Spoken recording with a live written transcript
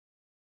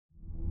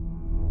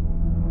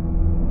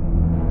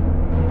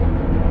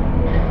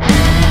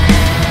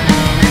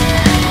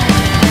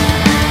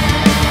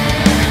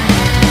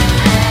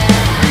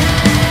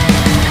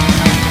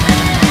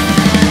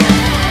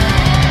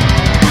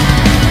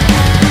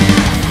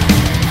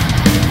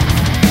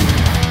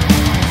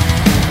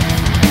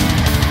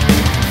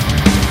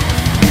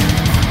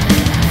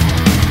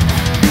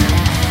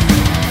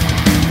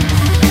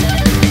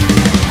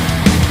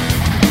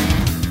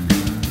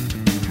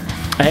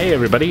Hey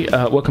everybody,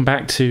 welcome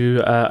back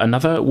to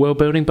another world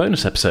building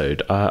bonus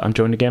episode. I'm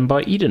joined again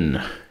by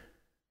Eden.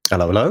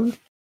 Hello, hello.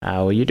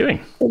 How are you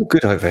doing? All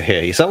good over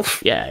here.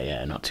 Yourself?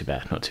 Yeah, not too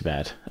bad, not too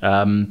bad.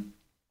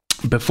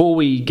 Before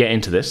we get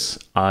into this,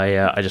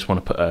 I just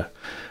want to put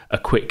a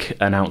quick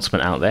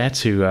announcement out there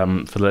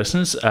to for the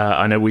listeners.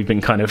 I know we've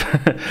been kind of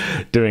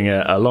doing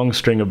a long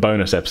string of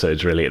bonus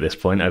episodes really at this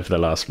point over the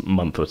last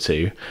month or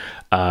two.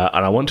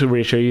 And I want to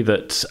reassure you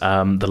that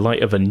the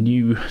light of a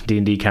new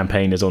D&D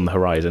campaign is on the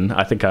horizon.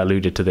 I think I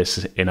alluded to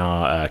this in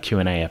our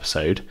Q&A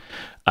episode.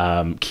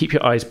 Keep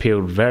your eyes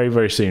peeled very,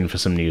 very soon for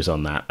some news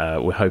on that.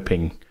 We're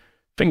hoping,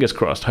 fingers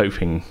crossed,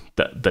 hoping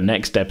that the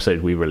next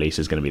episode we release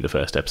is going to be the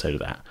first episode of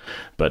that.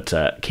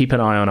 But keep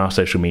an eye on our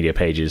social media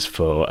pages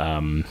for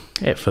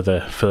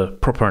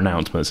proper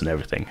announcements and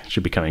everything. It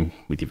should be coming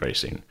with you very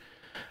soon.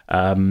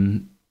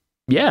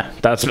 Yeah,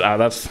 that's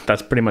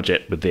pretty much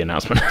it with the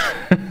announcement.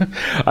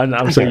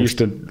 I'm so used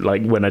to,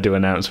 like, when I do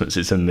announcements,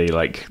 it's in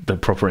the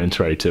proper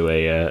intro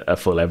to a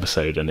full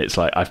episode, and it's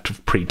like I've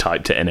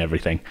pre-typed it and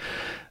everything.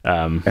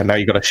 And now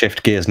you've got to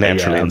shift gears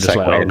naturally and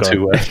segue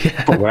into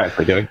what we're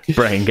actually doing.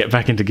 Brain, get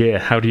back into gear.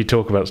 How do you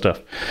talk about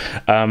stuff?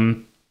 Back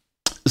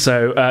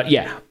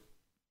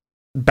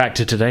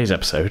to today's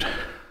episode.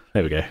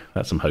 There we go.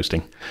 That's some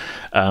hosting.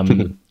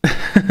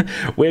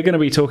 We're going to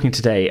be talking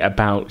today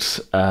about...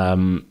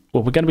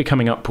 we're going to be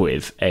coming up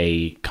with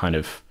a kind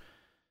of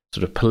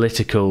sort of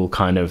political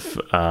kind of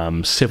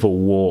civil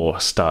war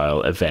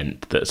style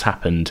event that's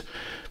happened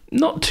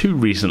not too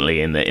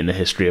recently in the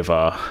history of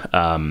our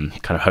kind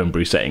of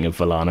homebrew setting of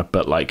Valana,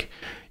 but like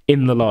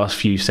in the last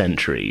few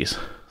centuries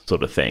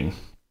sort of thing.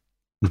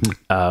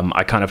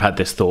 I kind of had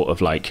this thought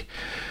of like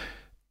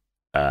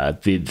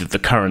the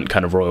current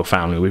kind of royal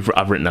family.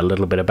 I've written a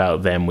little bit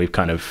about them. We've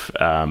kind of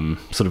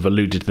sort of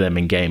alluded to them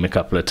in game a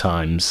couple of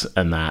times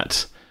and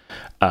that.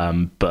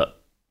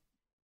 But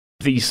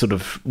these sort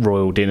of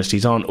royal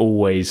dynasties aren't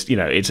always,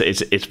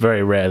 it's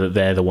very rare that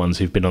they're the ones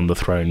who've been on the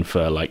throne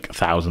for like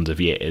thousands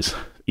of years,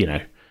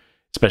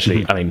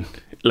 especially, I mean,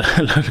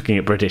 looking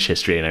at British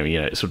history,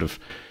 it's sort of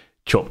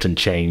chopped and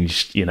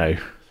changed,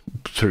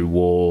 through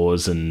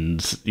wars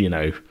and,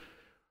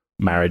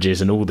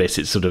 marriages and all this.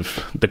 It's sort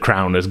of the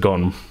crown has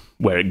gone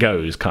where it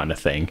goes kind of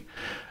thing.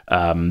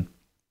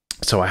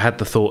 So I had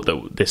the thought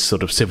that this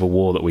sort of civil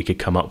war that we could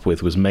come up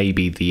with was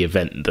maybe the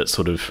event that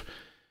sort of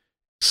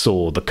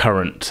saw the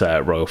current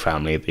royal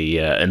family, the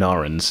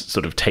Inarans,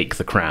 sort of take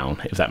the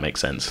crown, if that makes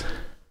sense.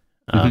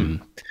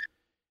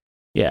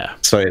 Yeah.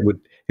 So it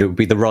would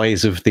be the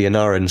rise of the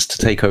Inarans to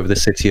take over the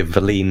city of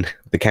Valine,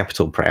 the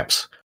capital,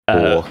 perhaps.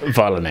 Or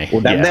Valane.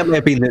 Well, that may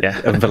have been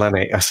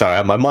Valane.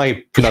 Sorry,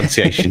 my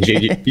pronunciations.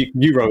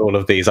 you wrote all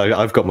of these.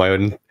 I've got my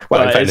own.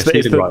 Well, in fairness,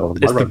 it's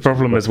the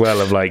problem as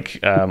well of like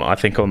I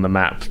think on the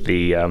map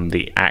the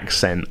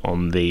accent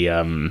on the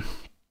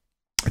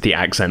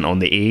accent on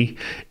the E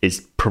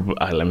is probably.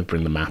 Let me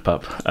bring the map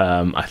up.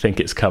 I think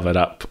it's covered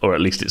up, or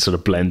at least it sort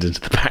of blends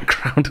into the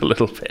background a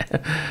little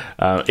bit.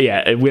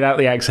 Yeah, without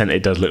the accent,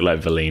 it does look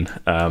like Valine.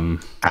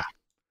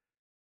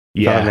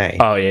 Yeah. Valine.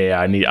 Oh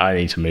yeah. I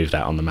need to move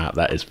that on the map.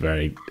 That is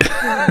very.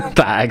 That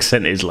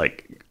accent is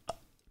like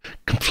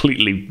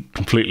completely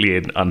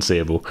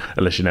unseeable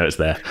unless you know it's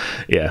there.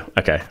 Yeah.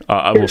 Okay.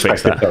 I will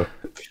fix that.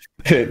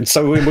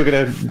 So we're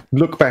going to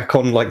look back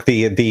on like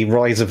the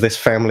rise of this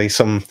family.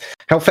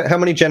 How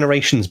many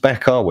generations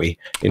back are we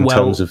in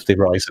terms of the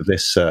rise of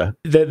this?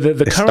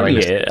 The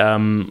current year,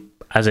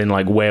 as in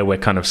like where we're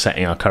kind of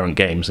setting our current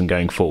games and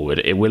going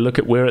forward.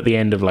 We're at the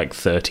end of like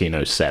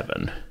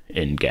 1307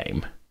 in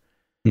game.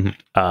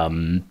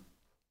 I'm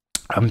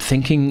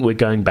thinking we're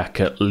going back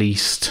at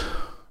least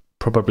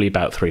probably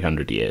about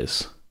 300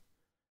 years.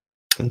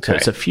 Okay. So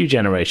it's a few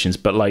generations,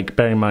 but like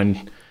bear in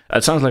mind,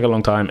 it sounds like a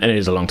long time, and it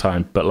is a long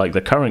time, but like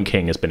the current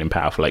king has been in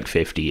power for like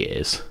 50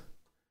 years,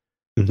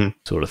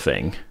 sort of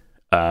thing.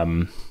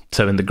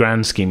 So in the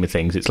grand scheme of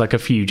things, it's like a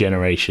few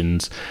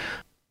generations.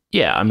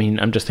 Yeah, I mean,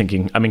 I'm just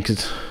thinking,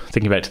 because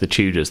thinking back to the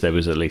Tudors, there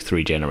was at least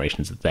 3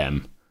 generations of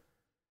them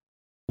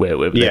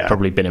where they've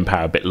probably been in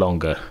power a bit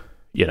longer.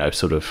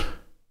 Sort of.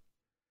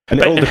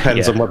 And it all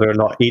depends on whether or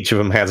not each of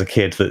them has a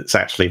kid that's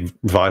actually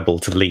viable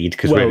to lead,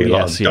 because really a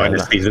lot of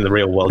dynasties in the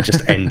real world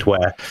just end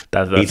where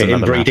either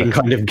inbreeding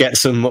kind of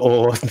gets them,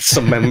 or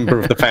some member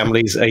of the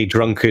family's a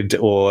drunkard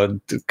or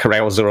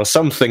carouser or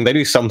something. They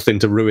do something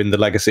to ruin the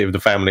legacy of the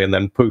family, and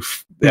then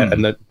poof,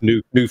 and the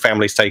new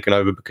family's taken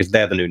over because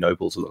they're the new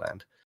nobles of the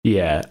land.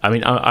 Yeah, I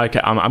mean,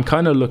 I'm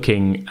kind of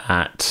looking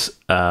at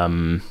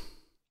our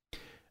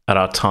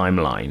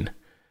timeline,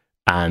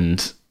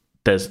 and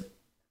there's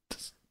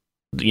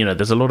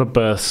a lot of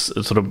births,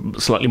 sort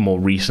of slightly more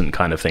recent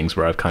kind of things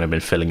where I've kind of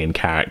been filling in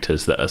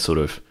characters that are sort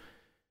of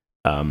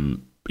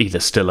either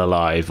still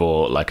alive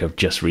or like have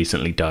just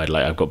recently died.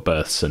 Like I've got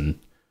births and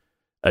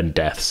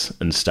deaths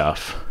and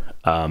stuff.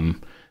 So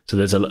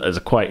there's a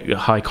quite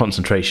high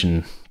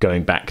concentration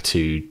going back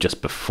to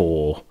just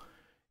before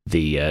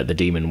the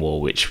Demon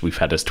War, which we've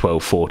had as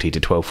 1240 to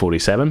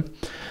 1247.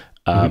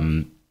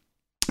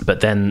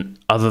 But then,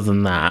 other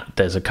than that,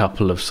 there's a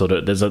couple of sort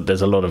of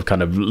there's a lot of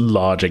kind of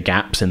larger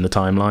gaps in the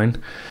timeline.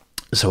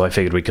 So I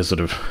figured we could sort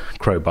of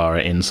crowbar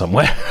it in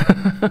somewhere.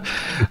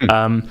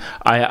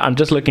 I'm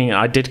just looking.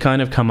 I did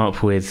kind of come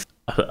up with,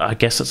 I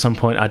guess at some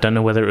point, I don't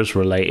know whether it was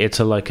related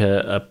to like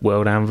a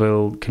World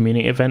Anvil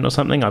community event or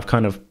something. I've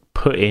kind of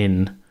put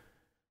in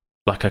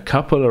like a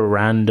couple of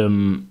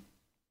random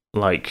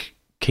like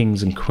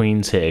kings and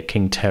queens here,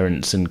 King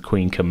Terence and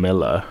Queen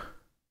Camilla,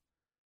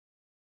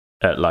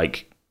 at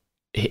like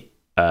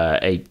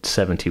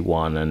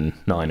 871 and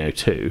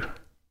 902.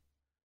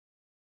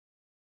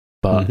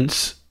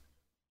 But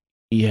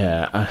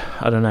yeah,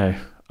 I don't know.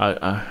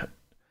 I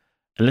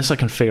unless I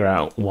can figure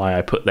out why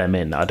I put them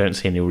in, I don't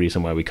see any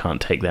reason why we can't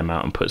take them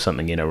out and put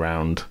something in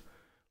around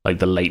like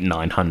the late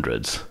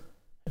 900s,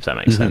 if that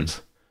makes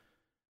sense.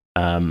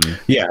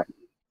 Yeah.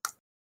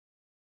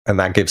 And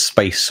that gives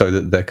space so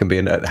that there can be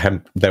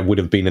there would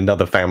have been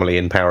another family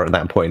in power at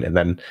that point, and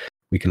then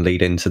we can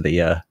lead into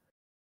the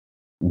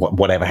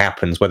whatever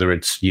happens, whether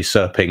it's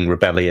usurping,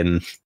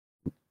 rebellion.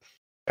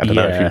 I don't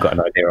know if you've got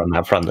an idea on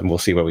that front, and we'll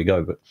see where we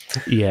go. But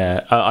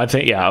yeah, I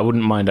think I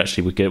wouldn't mind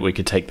actually. We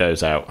could take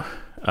those out.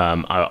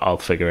 I'll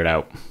figure it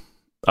out.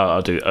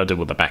 I'll do all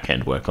the back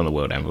end work on the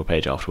World Anvil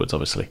page afterwards,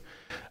 obviously.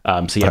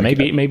 So yeah,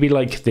 maybe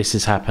like this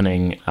is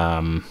happening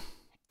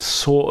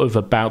sort of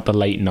about the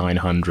late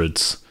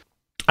 900s.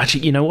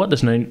 Actually, you know what?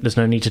 There's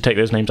no need to take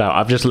those names out.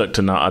 I've just looked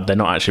and they're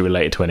not actually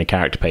related to any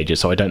character pages,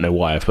 so I don't know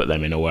why I've put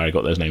them in or where I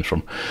got those names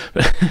from.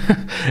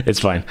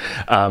 It's fine.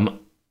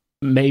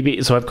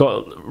 Maybe so. I've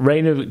got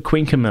reign of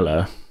Queen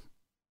Camilla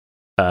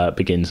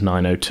begins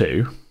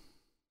 902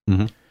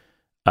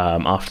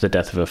 after the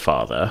death of her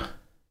father.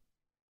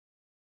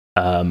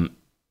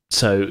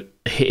 So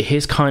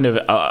here's kind of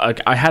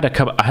I had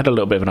a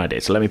little bit of an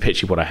idea. So let me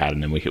pitch you what I had,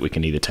 and then we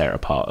can either tear it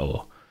apart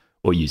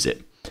or use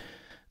it.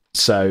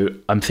 So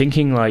I'm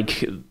thinking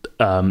like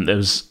there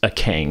was a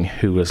king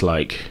who was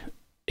like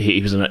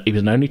he was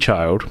an only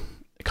child,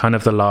 kind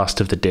of the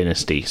last of the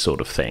dynasty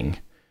sort of thing.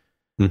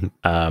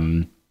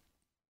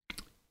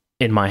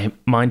 In my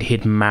mind,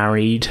 he'd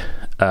married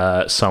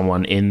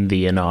someone in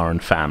the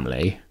Inaran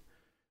family,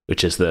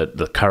 which is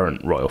the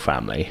current royal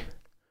family,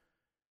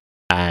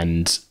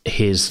 and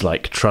his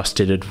like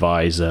trusted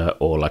advisor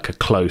or like a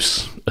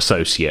close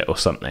associate or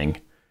something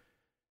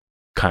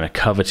kind of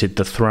coveted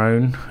the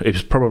throne. It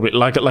was probably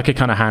like a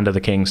kind of Hand of the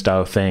King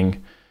style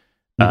thing.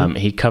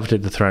 He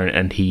coveted the throne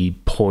and he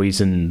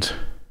poisoned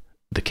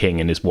the king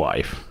and his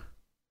wife.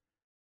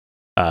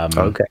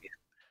 Okay.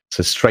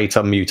 So straight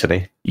up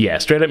mutiny. Yeah,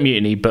 straight up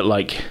mutiny, but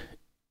like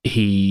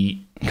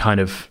he kind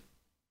of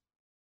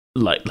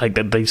like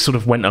they sort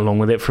of went along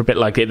with it for a bit.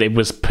 Like it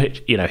was,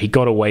 he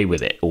got away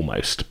with it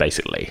almost,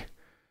 basically.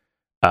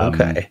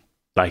 Okay.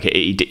 Like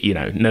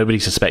nobody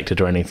suspected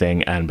or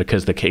anything, and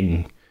because the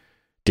king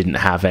didn't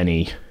have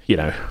any,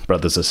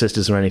 brothers or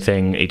sisters or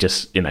anything, he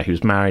just, he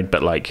was married,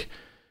 but like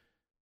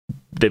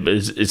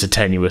it's a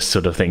tenuous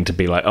sort of thing to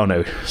be like, oh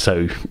no,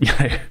 so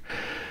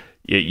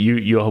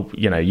your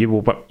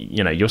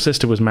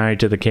sister was married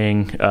to the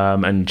king,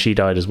 and she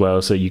died as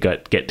well, so you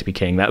get to be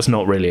king. That's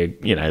not really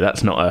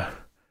that's not a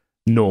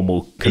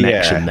normal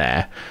connection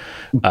there.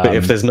 But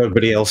if there's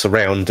nobody else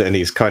around and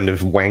he's kind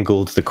of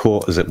wangled the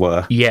court, as it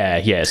were.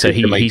 Yeah. So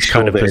he's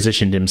kind of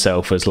positioned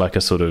himself as like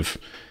a sort of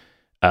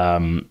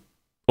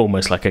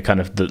almost like a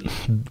kind of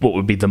what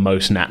would be the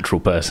most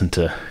natural person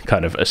to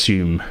kind of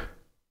assume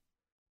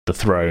the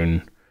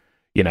throne.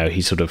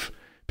 He's sort of,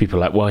 people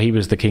are like, well, he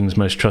was the king's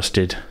most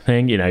trusted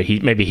thing.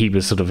 He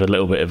was sort of a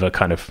little bit of a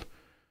kind of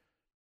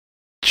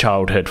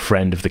childhood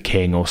friend of the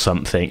king or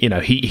something.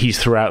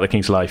 He's throughout the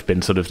king's life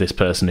been sort of this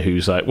person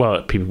who's like,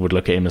 well, people would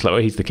look at him as like,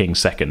 well, he's the king's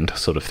second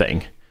sort of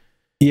thing.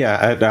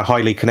 Yeah, a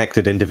highly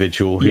connected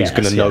individual who's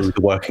going to know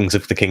the workings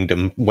of the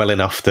kingdom well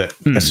enough that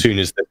as soon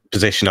as the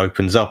position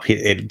opens up,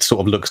 it sort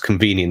of looks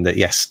convenient that,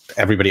 yes,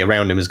 everybody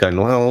around him is going,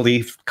 well,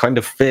 he kind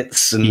of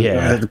fits, and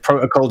the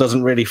protocol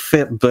doesn't really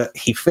fit, but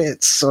he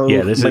fits. So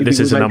this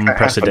is an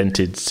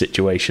unprecedented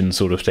situation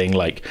sort of thing.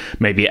 Like,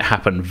 maybe it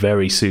happened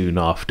very soon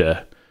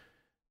after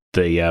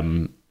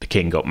the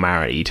king got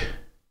married,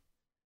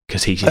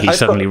 because he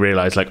suddenly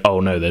realised, like, oh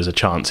no, there's a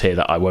chance here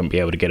that I won't be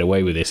able to get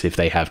away with this if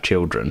they have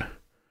children.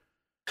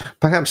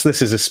 Perhaps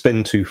this is a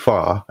spin too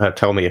far.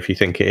 Tell me if you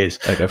think it is.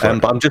 Okay,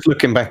 but I'm just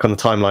looking back on the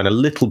timeline a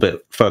little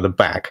bit further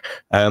back.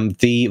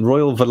 The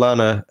Royal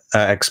Valana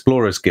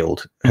Explorers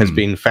Guild has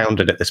been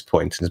founded at this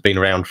point and has been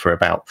around for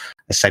about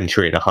a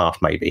century and a half,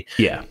 maybe.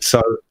 Yeah.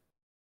 So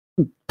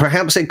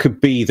perhaps it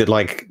could be that,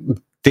 like,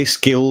 this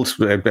guild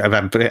of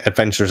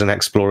adventurers and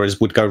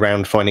explorers would go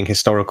around finding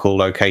historical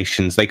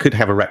locations. They could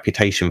have a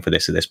reputation for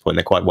this at this point.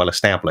 They're quite well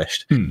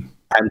established. And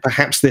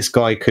perhaps this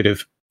guy could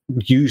have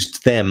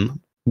used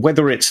them,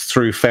 whether it's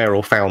through fair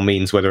or foul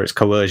means, whether it's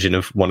coercion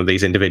of one of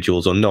these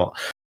individuals or not,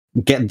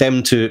 get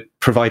them to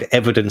provide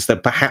evidence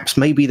that perhaps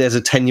maybe there's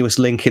a tenuous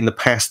link in the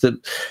past, that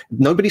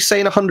nobody's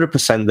saying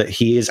 100% that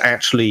he is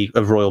actually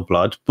of royal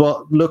blood,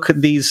 but look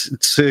at these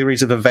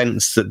series of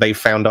events that they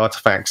found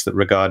artifacts that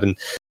regard, and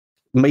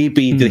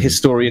maybe the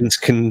historians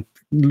can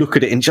look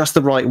at it in just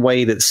the right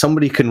way that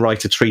somebody can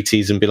write a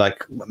treatise and be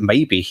like,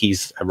 maybe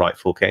he's a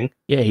rightful king.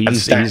 Yeah,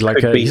 he's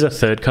a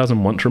third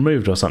cousin once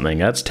removed or something.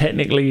 That's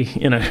technically,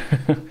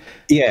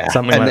 yeah,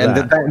 something like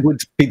that. That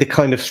would be the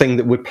kind of thing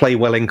that would play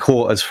well in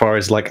court as far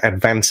as like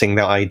advancing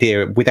that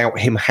idea without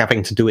him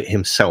having to do it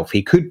himself.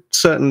 He could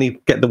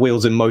certainly get the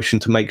wheels in motion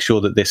to make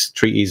sure that this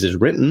treatise is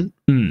written,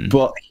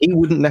 but he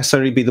wouldn't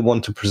necessarily be the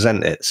one to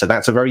present it. So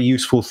that's a very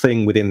useful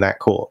thing within that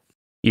court.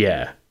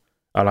 Yeah,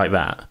 I like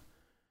that.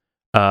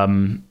 I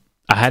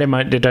had in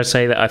mind. Did I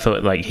say that I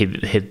thought like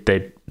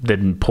they'd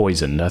been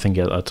poisoned? I think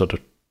I sort of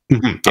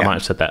I might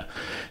have said that.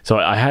 So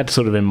I had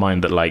sort of in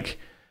mind that like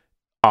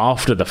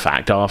after the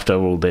fact, after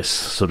all this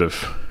sort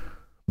of,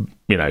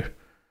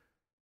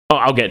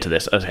 I'll get to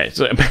this. Okay,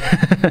 so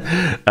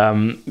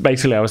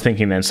basically I was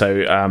thinking then.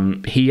 So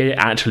he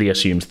actually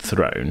assumes the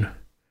throne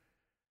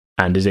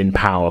and is in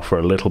power for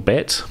a little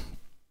bit.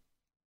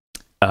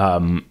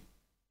 Not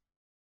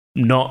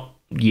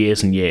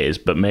years and years,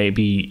 but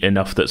maybe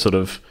enough that sort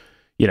of,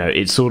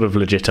 it's sort of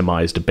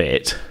legitimized a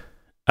bit.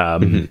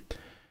 But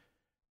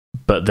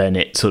then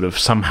it sort of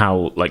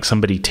somehow, like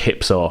somebody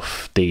tips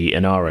off the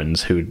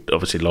Inarans, who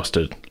obviously lost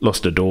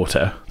a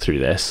daughter through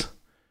this,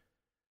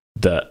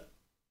 that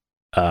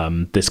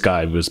this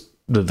guy was,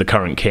 the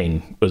current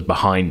king was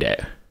behind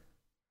it.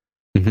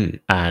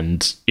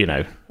 And,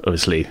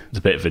 obviously there's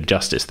a bit of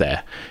injustice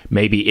there.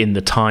 Maybe in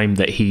the time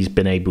that he's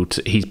been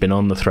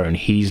on the throne,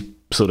 he's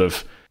sort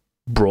of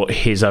brought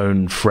his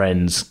own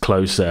friends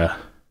closer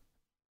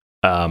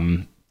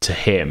to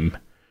him,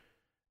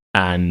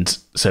 and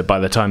so by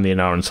the time the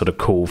Inarans sort of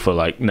call for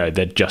like, no,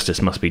 their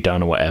justice must be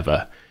done or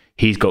whatever,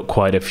 he's got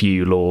quite a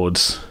few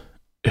lords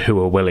who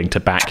are willing to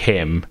back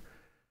him,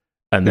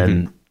 and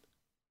then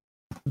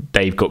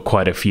they've got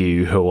quite a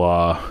few who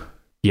are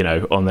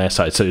on their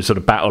side, so sort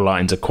of battle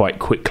lines are quite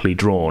quickly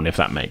drawn, if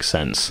that makes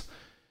sense.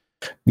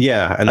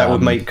 Yeah, and that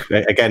would make,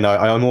 again,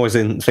 I'm always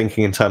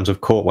thinking in terms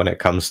of court when it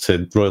comes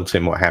to royalty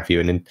and what have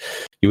you, and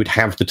you would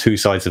have the two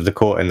sides of the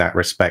court in that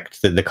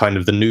respect, the kind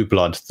of the new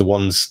blood, the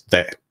ones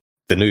that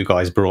the new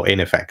guys brought in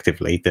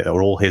effectively, that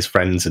are all his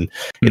friends, and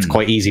it's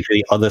quite easy for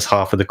the other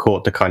half of the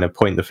court to kind of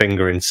point the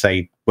finger and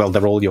say, well,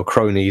 they're all your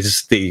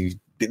cronies,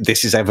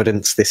 this is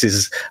evidence, this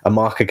is a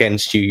mark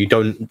against you, you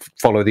don't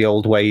follow the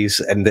old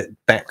ways, and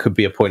that could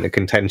be a point of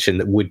contention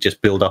that would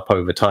just build up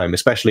over time,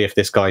 especially if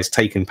this guy's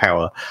taken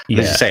power. As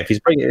you say, if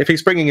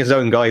he's bringing his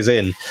own guys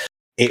in,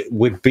 it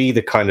would be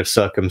the kind of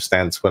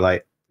circumstance where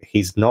like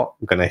he's not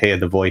going to hear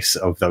the voice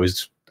of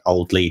those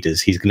old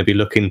leaders. He's going to be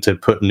looking to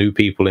put new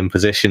people in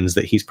positions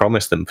that he's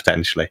promised them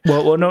potentially.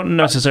 Well, not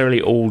necessarily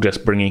all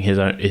just bringing his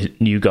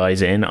new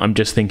guys in. I'm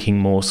just thinking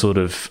more sort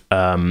of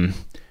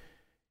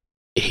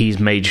he's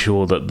made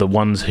sure that the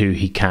ones who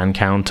he can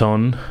count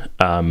on,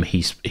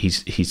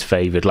 he's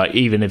favoured. Like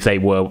even if they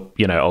were,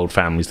 old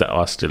families that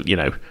are still,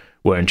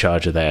 were in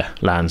charge of their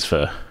lands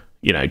for,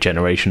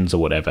 generations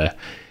or whatever,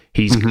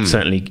 he's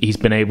he's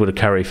been able to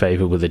curry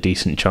favour with a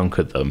decent chunk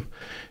of them,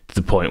 to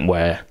the point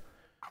where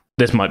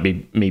this might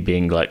be me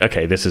being like,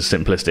 okay, this is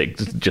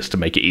simplistic just to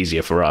make it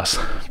easier for us,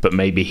 but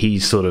maybe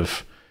he's sort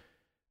of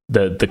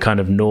the kind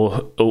of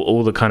north,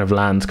 all the kind of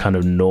lands kind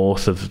of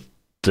north of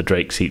the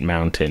Drakesheath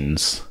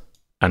Mountains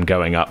and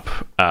going up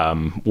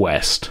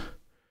west,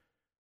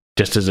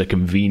 just as a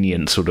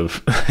convenient sort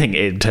of thing.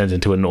 It turns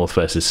into a north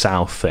versus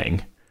south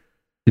thing.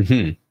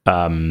 I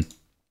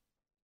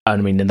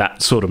mean, and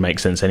that sort of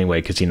makes sense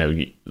anyway, because,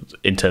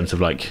 in terms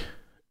of like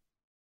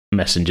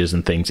messengers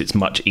and things, it's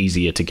much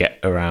easier to get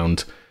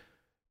around,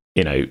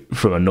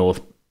 from a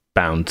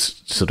northbound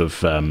sort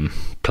of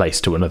place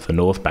to another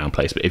northbound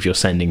place. But if you're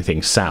sending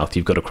things south,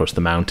 you've got to cross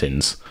the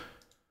mountains,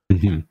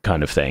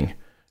 kind of thing.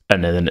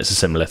 And then it's a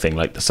similar thing,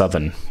 like the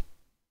southern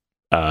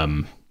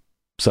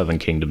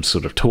kingdoms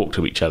sort of talk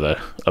to each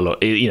other a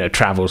lot.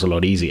 Travel's a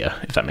lot easier,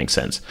 if that makes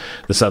sense.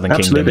 The southern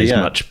kingdom is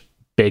much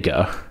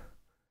bigger,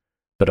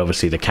 but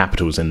obviously the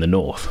capital's in the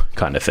north,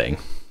 kind of thing.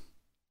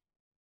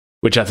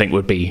 Which I think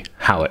would be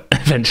how it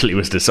eventually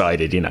was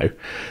decided.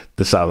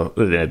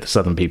 The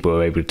southern people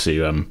were able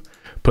to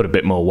put a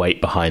bit more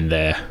weight behind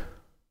their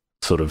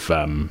sort of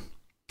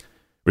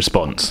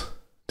response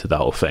to the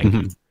whole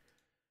thing.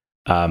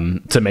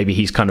 So maybe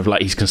he's kind of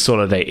like, he's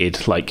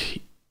consolidated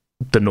like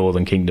the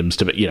northern kingdoms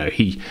to,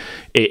 he,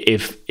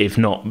 if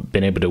not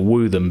been able to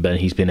woo them, then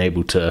he's been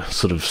able to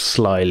sort of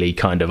slyly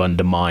kind of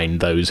undermine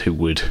those who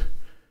would,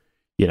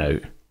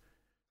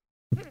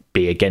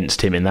 be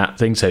against him in that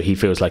thing. So he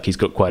feels like he's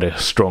got quite a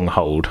strong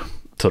hold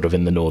sort of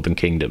in the northern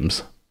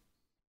kingdoms.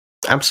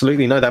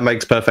 Absolutely. No, that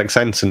makes perfect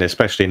sense. And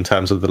especially in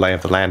terms of the lay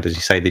of the land, as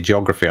you say, the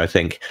geography, I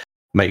think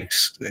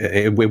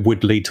it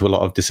would lead to a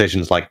lot of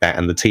decisions like that,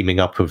 and the teaming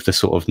up of the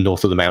sort of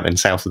north of the mountain,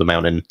 south of the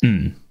mountain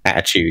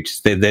attitude.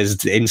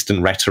 There's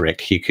instant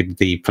rhetoric.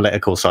 The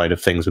political side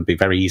of things would be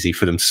very easy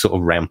for them to sort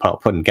of ramp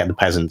up and get the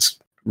peasants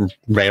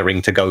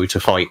raring to go to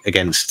fight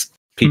against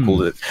people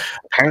that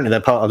apparently they're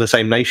part of the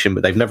same nation,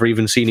 but they've never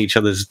even seen each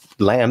other's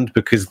land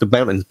because the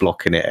mountain's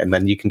blocking it. And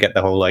then you can get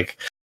the whole like,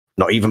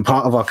 not even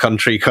part of our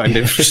country kind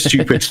of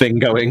stupid thing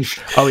going.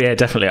 Oh yeah,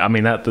 definitely. I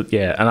mean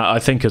yeah, and I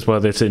think as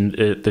well this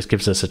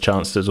gives us a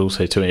chance to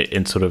also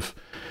in sort of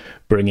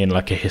bring in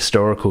like a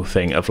historical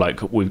thing of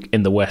like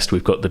in the West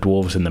we've got the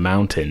dwarves in the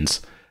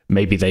mountains.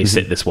 Maybe they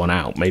sit this one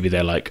out. Maybe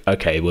they're like,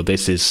 okay, well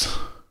this is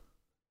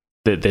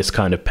this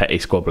kind of petty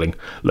squabbling.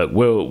 Look,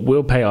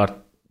 we'll pay our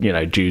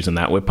dues and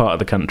that. We're part of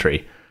the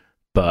country,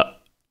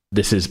 but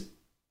this is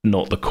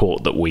not the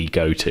court that we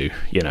go to.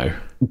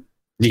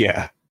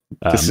 Yeah.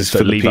 This is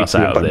for leave us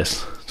out of this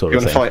sort of thing. If you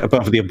want to fight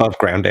above the above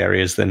ground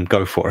areas, then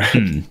go for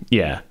it.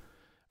 Yeah.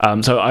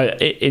 So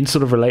in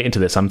sort of relating to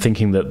this, I'm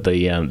thinking that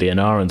the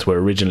Anarans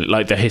were originally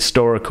like the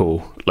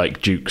historical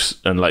like dukes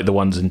and like the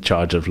ones in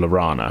charge of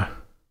Laurana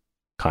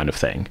kind of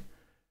thing.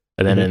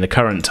 And then in the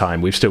current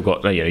time, we've still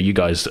got, you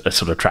guys are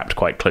sort of trapped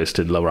quite close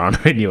to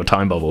Laurana in your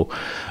time bubble.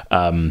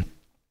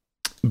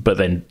 But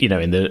then,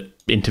 in the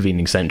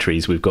intervening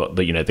centuries, we've got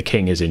the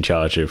king is in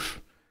charge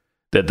of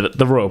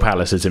the royal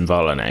palace is in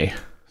Valanay.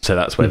 So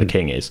that's where the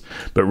king is.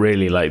 But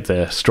really, like,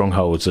 the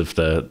strongholds of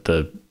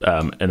the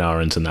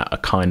Anarans and that are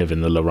kind of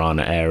in the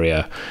Laurana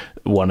area.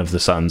 One of the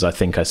sons, I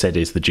think I said,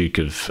 is the Duke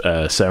of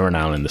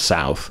Serenal in the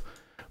south.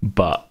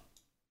 But,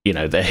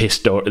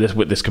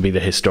 this could be the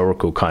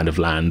historical kind of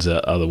lands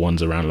that are the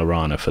ones around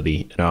Laurana for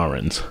the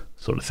Anarans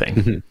sort of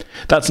thing.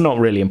 That's not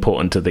really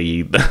important to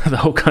the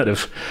whole kind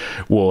of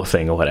war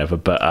thing or whatever.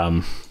 But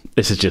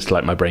this is just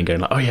like my brain going,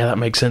 like, oh, yeah, that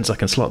makes sense. I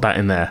can slot that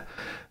in there.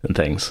 And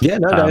things. Yeah,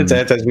 no,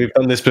 as we've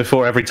done this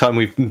before. Every time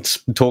we've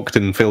talked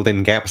and filled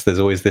in gaps, there's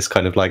always this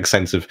kind of like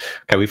sense of,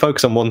 okay, we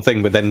focus on one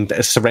thing, but then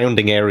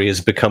surrounding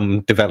areas become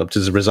developed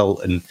as a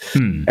result, and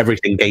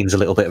everything gains a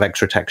little bit of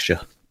extra texture.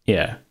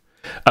 Yeah.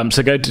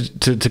 So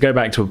to go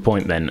back to a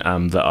point then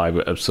that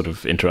I sort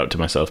of interrupted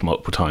myself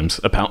multiple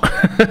times about.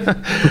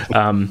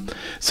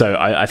 So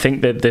I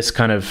think that this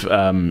kind of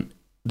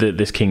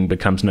this king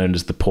becomes known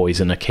as the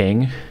Poisoner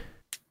King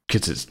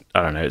because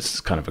it's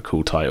kind of a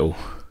cool title,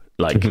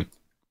 like.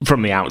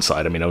 From the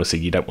outside, I mean, obviously,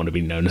 you don't want to be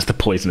known as the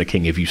Poisoner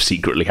King if you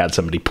secretly had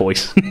somebody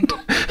poisoned.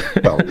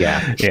 Well,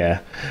 yeah.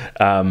 Yeah.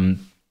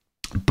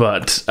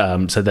 But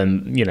so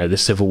then, the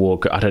Civil War,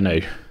 I don't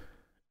know.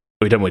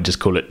 We don't want to just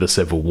call it the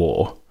Civil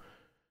War.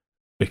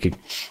 We could.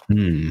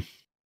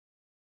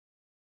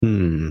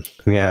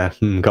 Yeah.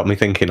 Got me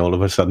thinking all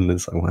of a sudden.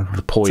 It's like, well,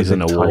 the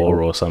Poisoner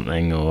War or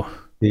something. Or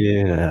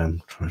yeah,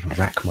 I'm trying to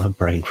rack my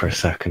brain for a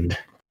second.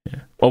 Yeah.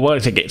 Well, I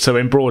think so.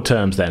 In broad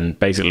terms, then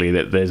basically,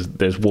 that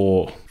there's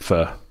war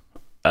for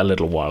a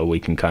little while. We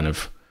can kind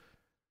of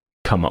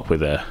come up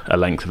with a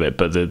length of it,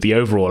 but the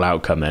overall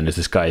outcome then is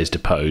this guy is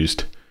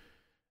deposed,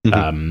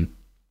 and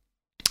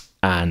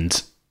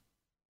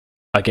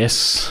I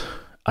guess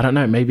I don't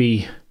know.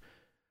 Maybe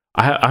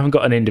I haven't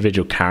got an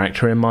individual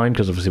character in mind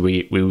because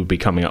obviously we would be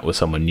coming up with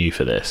someone new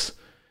for this.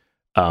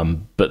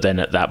 But then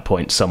at that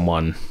point,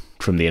 someone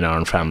from the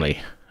Anaran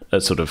family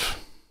sort of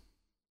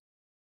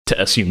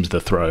assumes the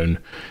throne,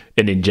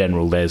 and in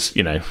general there's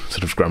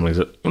sort of grumblings,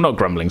 not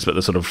grumblings, but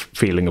the sort of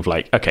feeling of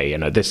like, okay,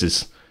 this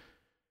is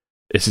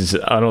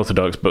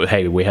unorthodox, but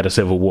hey, we had a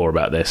civil war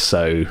about this,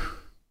 so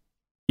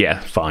yeah,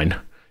 fine,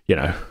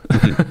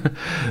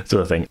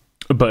 sort of thing.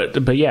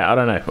 But yeah, I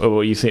don't know.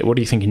 What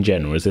do you think in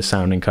general? Is this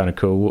sounding kind of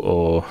cool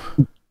or?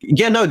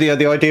 Yeah, no, the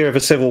idea of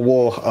a civil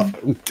war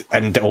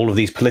and all of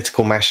these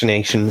political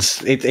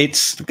machinations,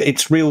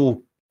 it's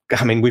real.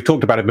 I mean, we've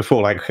talked about it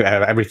before, like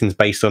everything's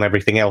based on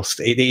everything else.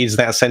 It is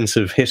that sense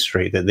of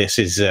history that this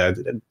is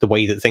the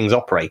way that things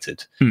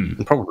operated.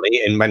 And probably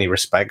in many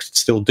respects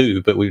still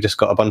do, but we've just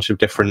got a bunch of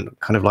different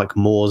kind of like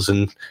mores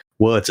and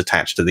words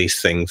attached to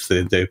these things.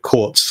 The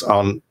courts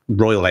aren't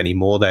royal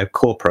anymore. They're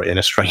corporate in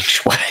a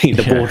strange way.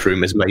 The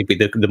boardroom is maybe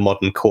the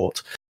modern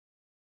court.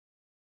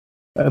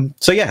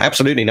 So yeah,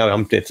 absolutely. No,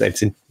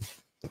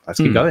 let's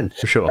keep going.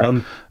 For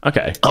sure.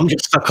 Okay. I'm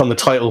just stuck on the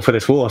title for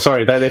this war.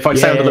 Sorry, if I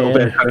sound a little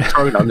bit kind of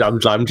thrown,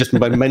 I'm just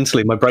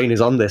mentally, my brain is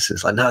on this.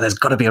 It's like, no, there's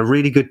got to be a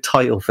really good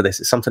title for this.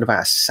 It's something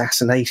about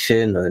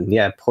assassination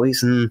and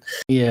poison.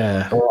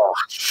 Yeah. Oh.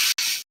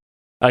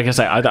 Like I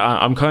say,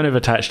 I'm kind of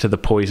attached to the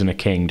Poisoner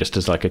King just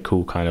as like a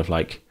cool kind of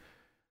like,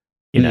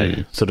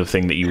 sort of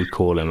thing that you would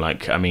call him.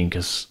 Like, I mean,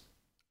 because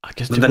I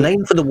guess the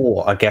name for the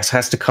war, I guess,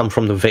 has to come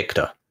from the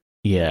victor.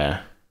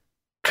 Yeah.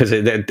 Because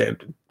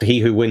he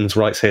who wins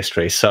writes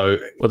history. So,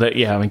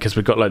 because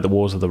we've got like the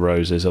Wars of the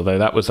Roses, although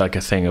that was like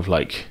a thing of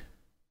like,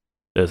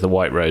 there's the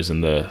White Rose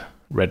and the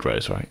Red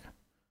Rose, right?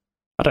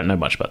 I don't know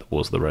much about the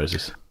Wars of the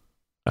Roses.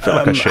 I feel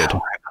like I should.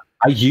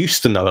 I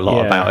used to know a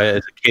lot about it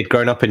as a kid.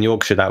 Growing up in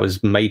Yorkshire, that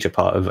was a major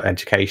part of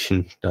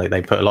education. Like,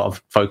 they put a lot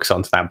of focus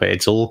onto that, but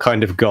it's all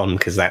kind of gone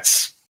because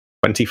that's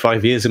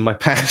 25 years in my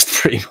past,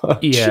 pretty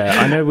much. Yeah,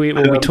 I know. We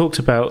talked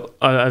about.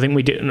 I think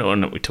we did. No,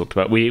 we talked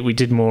about. We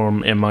did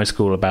more in my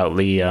school about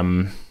the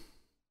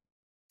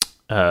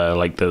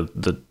like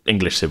the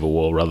English Civil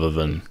War rather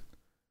than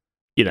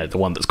the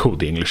one that's called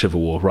the English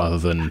Civil War rather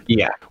than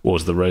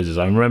Wars of the Roses.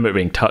 I remember it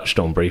being touched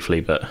on briefly,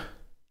 but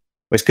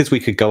it's because we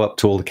could go up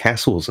to all the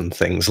castles and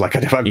things. Like,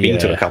 I've been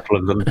to a couple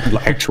of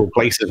the actual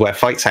places where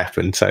fights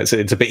happen, so it's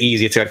a bit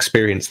easier to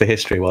experience the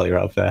history while you're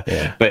up there.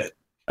 Yeah. But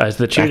As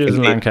the Tudors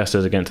and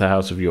Lancasters against the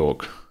House of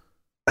York.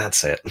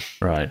 That's it.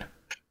 Right.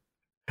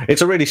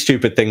 It's a really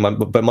stupid thing,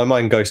 but my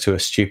mind goes to a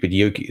stupid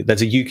Yu-Gi-Oh!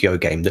 There's a Yu-Gi-Oh!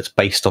 Game that's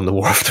based on the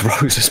War of the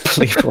Roses,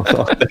 believe it or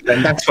not.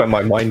 And that's where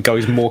my mind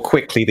goes more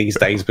quickly these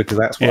days, because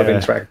that's what I've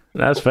interacted.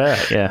 That's fair,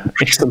 yeah.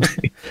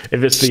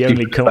 If it's the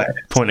only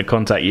point of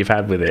contact you've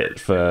had with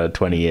it for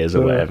 20 years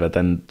or whatever,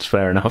 then it's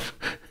fair enough.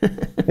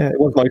 It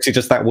was mostly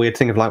just that weird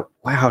thing of like,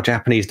 wow,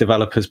 Japanese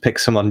developers pick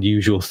some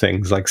unusual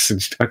things. Like,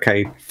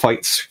 okay,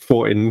 fights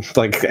fought in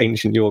like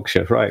ancient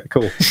Yorkshire, right?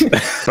 Cool.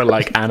 But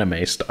like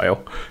anime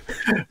style.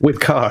 With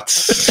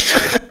cards.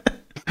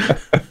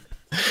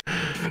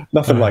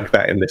 Nothing like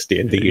that in this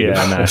D&D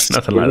universe. No,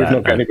 nothing like that. We've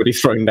not got anybody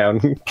thrown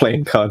down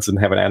playing cards and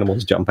having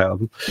animals jump out of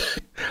them.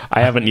 I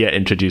haven't yet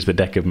introduced the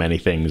deck of many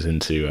things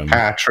into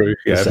true.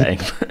 Yeah. Setting.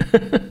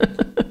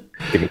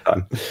 Give me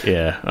time.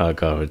 Yeah. Oh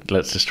god,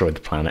 let's destroy the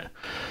planet.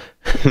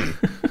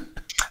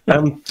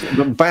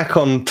 Back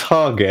on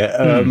target.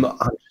 I'm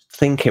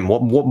thinking,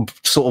 what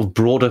sort of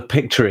broader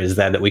picture is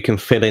there that we can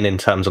fill in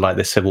terms of like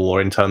the Civil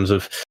War, in terms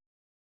of,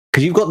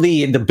 because you've got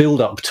the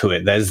build up to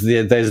it. There's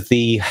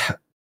the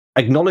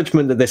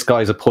acknowledgement that this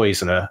guy's a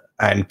poisoner,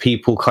 and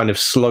people kind of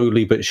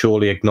slowly but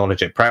surely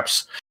acknowledge it.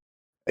 Perhaps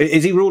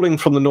is he ruling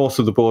from the north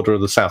of the border or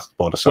the south of the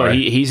border? Sorry, well,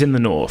 he's in the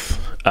north.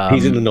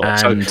 He's in the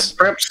north. And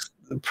so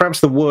perhaps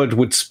the word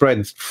would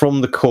spread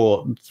from the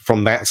court,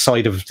 from that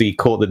side of the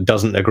court that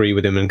doesn't agree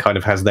with him and kind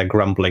of has their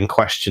grumbling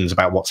questions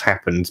about what's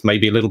happened.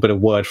 Maybe a little bit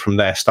of word from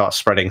there starts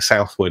spreading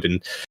southward,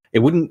 and it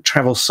wouldn't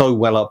travel so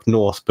well up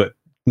north, but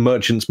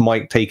merchants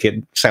might take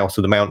it south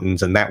of the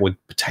mountains, and that would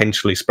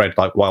potentially spread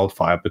like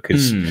wildfire,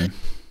 because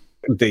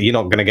you're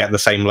not going to get the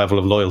same level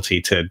of loyalty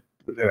to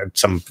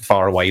some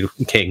faraway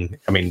king.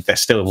 I mean, they're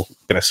still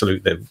going to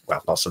salute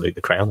not salute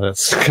the crown.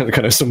 That's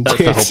kind of some. That's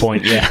the whole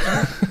point,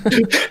 yeah.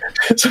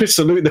 So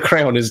salute the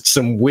crown is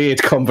some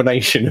weird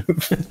combination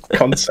of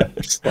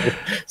concepts.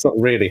 It's not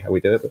really how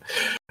we do it.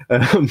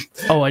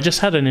 But, I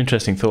just had an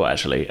interesting thought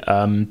actually.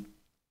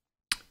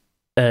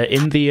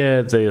 In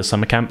the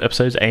summer camp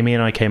episodes, Amy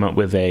and I came up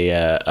with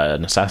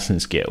an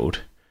Assassin's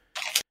Guild,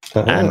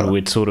 and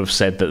we'd sort of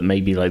said that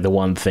maybe like the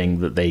one thing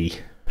that they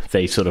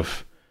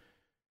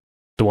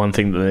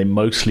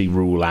mostly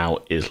rule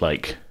out is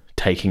like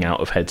taking out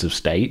of heads of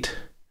state,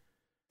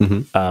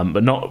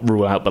 but not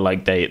rule out, but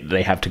like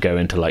they have to go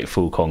into like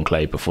full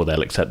conclave before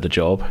they'll accept the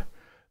job.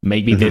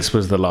 Maybe this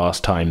was the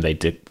last time they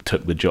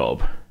took the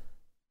job.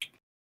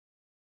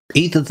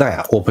 Either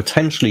that, or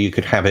potentially you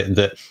could have it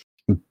that.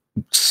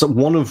 So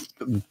one of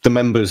the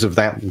members of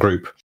that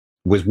group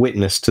was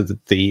witness to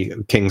the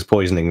king's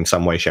poisoning in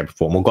some way, shape, or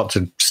form, or got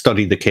to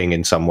study the king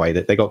in some way,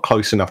 that they got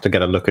close enough to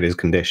get a look at his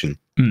condition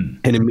and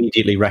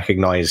immediately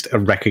recognized a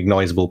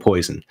recognizable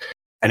poison.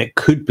 And it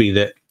could be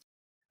that,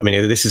 I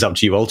mean, this is up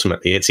to you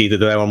ultimately. It's either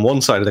they're on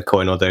one side of the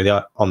coin or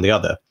they're on the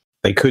other.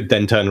 They could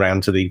then turn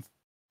around to the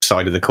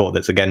side of the court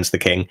that's against the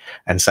king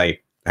and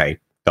say, hey,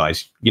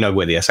 guys, you know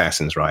we're the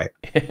assassins, right?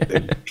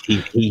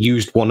 he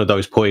used one of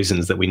those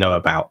poisons that we know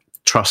about.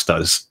 Trust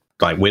us.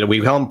 Like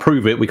we can't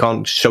prove it, we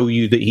can't show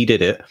you that he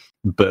did it,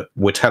 but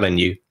we're telling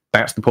you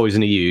that's the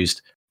poison he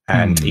used,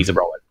 and he's a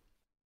wrong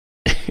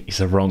one. He's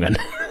a wrong one.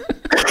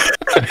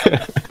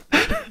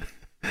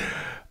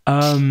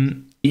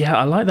 Yeah,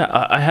 I like that.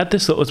 I had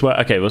this thought as well.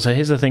 Okay, well, so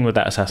here's the thing with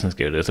that Assassin's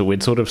Guild is that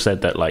we'd sort of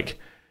said that like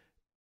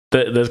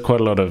there's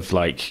quite a lot of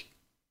like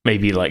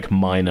maybe like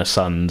minor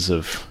sons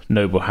of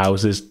noble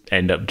houses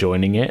end up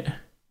joining it,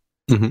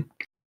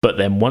 but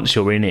then once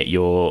you're in it,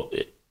 your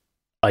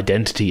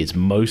identity is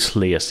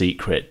mostly a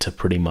secret to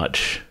pretty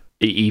much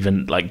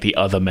even like the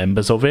other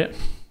members of it.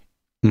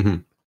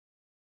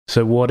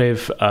 So what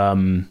if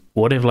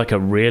like a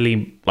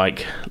really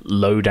like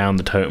low down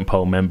the totem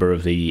pole member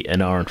of the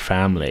Inaran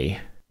family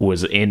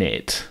was in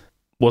it,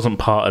 wasn't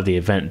part of the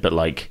event, but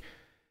like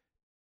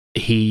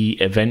he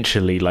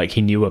eventually like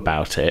he knew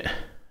about it,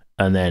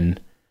 and then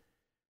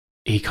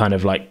he kind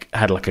of like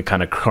had like a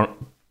kind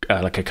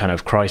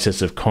of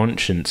crisis of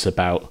conscience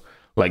about.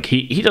 Like,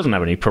 he doesn't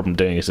have any problem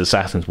doing his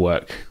assassin's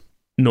work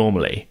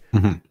normally,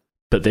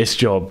 but this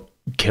job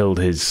killed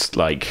his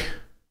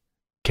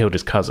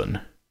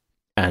cousin.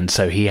 And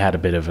so he had a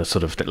bit of a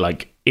sort of,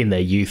 like, in their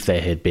youth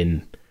they had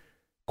been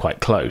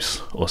quite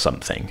close or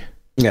something.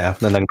 Yeah,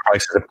 and then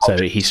crisis.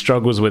 So he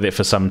struggles with it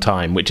for some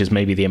time, which is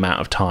maybe the amount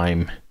of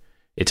time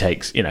it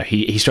takes. You know,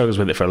 he struggles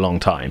with it for a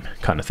long time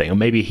kind of thing. Or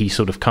maybe he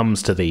sort of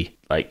comes to the,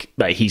 like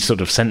he's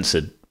sort of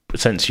censured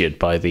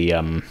by the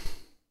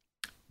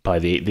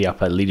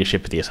upper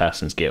leadership of the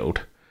Assassin's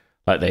Guild.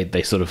 Like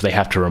they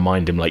have to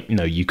remind him, like,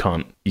 no, you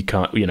can't,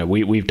 you know,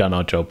 we've done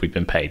our job, we've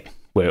been paid,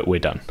 we're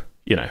done,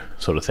 you know,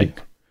 sort of thing.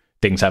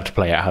 Things have to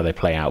play out how they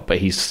play out, but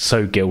he's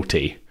so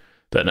guilty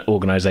that an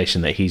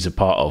organization that he's a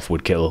part of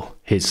would kill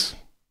his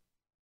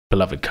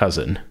beloved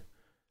cousin,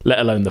 let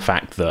alone the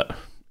fact that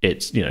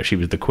it's, you know, she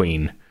was the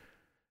queen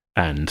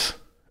and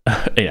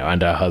you know,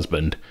 and her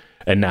husband,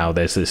 and now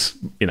there's this,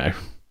 you know,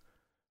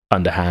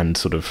 underhand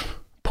sort of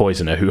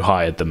poisoner who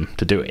hired them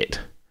to do it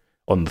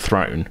on the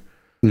throne.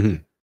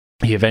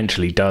 He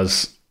eventually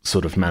does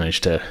sort of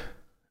manage to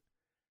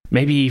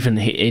maybe even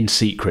in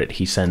secret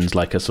he sends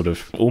like a sort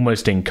of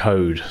almost in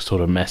code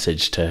sort of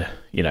message to,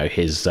 you know,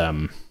 his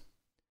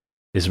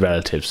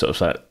relatives, sort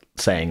of like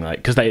saying like,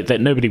 because they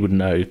nobody would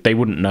know, they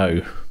wouldn't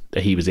know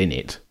that he was in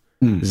it.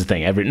 Is the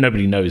thing.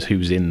 Nobody knows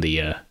who's in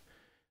the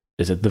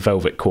the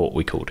Velvet Court,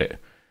 we called it.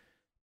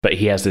 But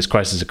he has this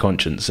crisis of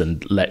conscience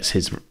and lets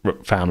his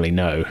family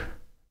know,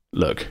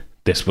 look,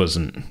 this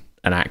wasn't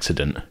an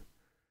accident.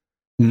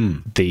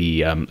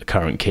 The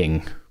current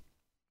king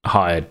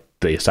hired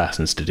the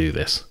assassins to do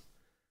this.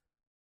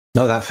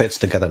 No, that fits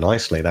together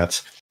nicely.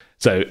 That's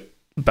so.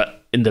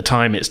 But in the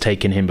time it's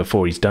taken him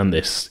before he's done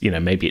this, you know,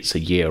 maybe it's a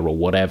year or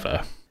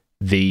whatever.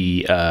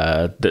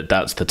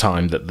 That's the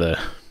time that the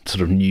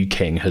sort of new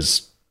king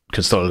has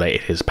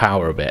consolidated his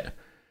power a bit,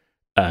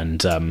 and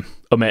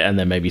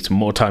then maybe some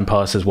more time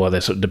passes while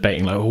they're sort of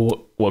debating like,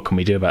 oh, what can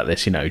we do about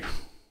this? You know,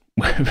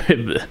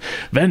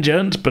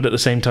 vengeance, but at the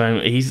same time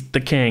he's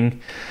the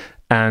king,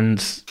 and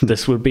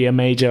this would be a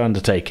major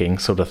undertaking,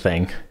 sort of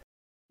thing.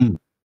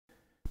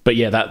 But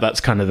yeah,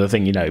 that's kind of the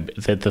thing, you know.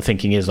 The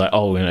thinking is like,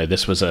 oh, you know,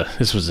 this was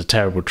a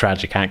terrible,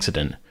 tragic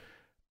accident,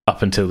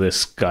 up until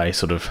this guy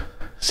sort of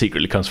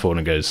secretly comes forward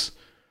and goes,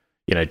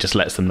 you know, just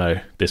lets them know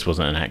this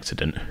wasn't an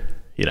accident,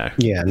 you know.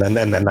 Yeah, and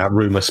then that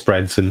rumor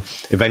spreads and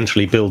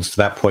eventually builds to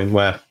that point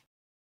where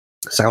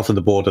south of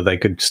the border they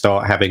could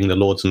start having the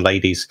lords and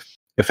ladies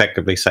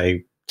effectively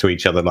say to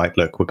each other like,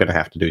 look, we're going to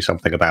have to do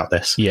something about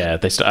this. Yeah,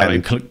 they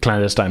start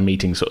clandestine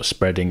meetings sort of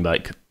spreading,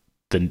 like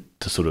the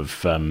sort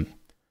of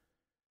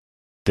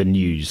the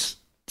news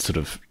sort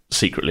of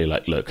secretly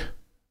like, look,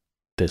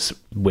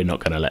 we're not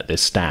going to let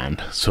this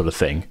stand, sort of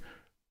thing.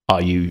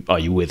 Are you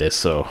with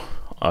us, or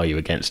are you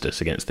against us,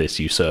 against this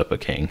usurper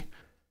king?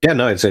 Yeah,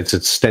 no, it's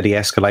a steady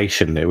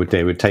escalation. It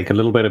would take a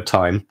little bit of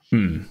time,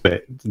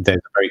 but there's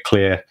a very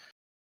clear.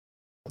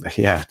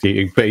 Yeah,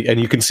 and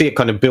you can see it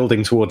kind of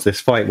building towards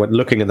this fight. When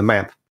looking at the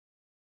map,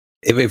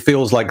 it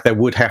feels like there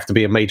would have to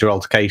be a major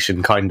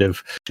altercation, kind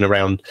of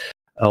around.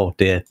 Oh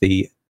dear,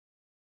 the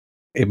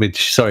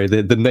image. Sorry,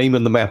 the name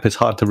on the map is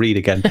hard to read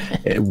again.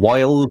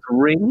 Wild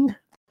Ring.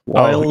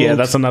 Oh yeah,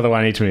 that's another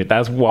one I need to move.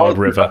 That's Wild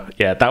River.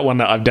 Yeah, that one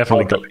that I've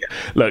definitely got.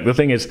 Look, the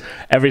thing is,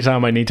 every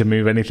time I need to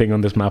move anything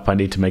on this map, I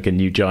need to make a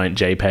new giant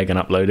JPEG and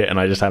upload it, and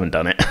I just haven't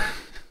done it.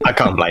 I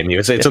can't blame you.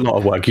 It's a lot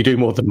of work. You do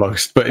more than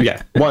most. But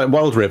yeah,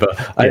 Wild River.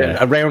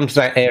 Around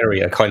that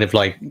area, kind of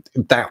like,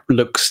 that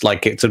looks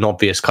like it's an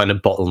obvious kind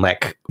of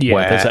bottleneck.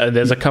 Yeah,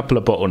 there's a couple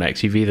of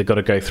bottlenecks. You've either got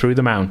to go through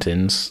the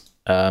mountains,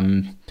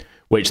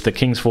 which the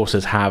King's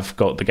forces have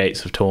got the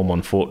Gates of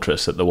Tormund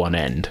Fortress at the one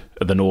end,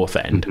 at the north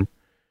end.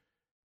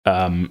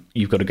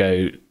 You've got to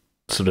go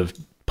sort of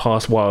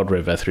past Wild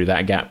River through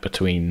that gap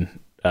between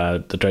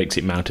the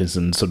Drakesea Mountains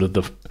and sort of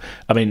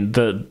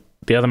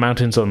the other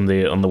mountains on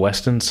the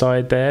western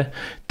side there.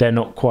 They're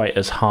not quite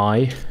as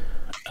high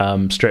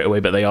straight away,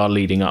 but they are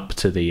leading up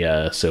to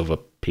the Silver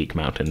Peak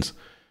Mountains.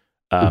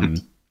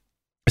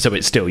 So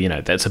it's still, you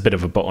know, that's a bit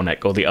of a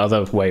bottleneck. Or the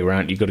other way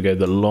around, you've got to go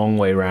the long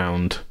way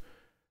round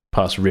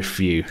past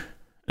Riftview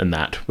and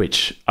that,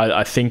 which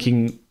I'm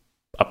thinking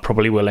I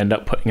probably will end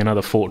up putting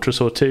another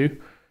fortress or two.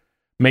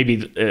 Maybe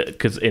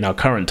because in our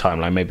current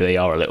timeline, maybe they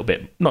are a little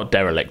bit not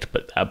derelict,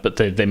 but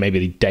they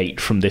maybe date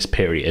from this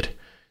period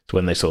to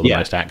when they saw the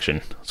most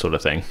action, sort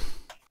of thing.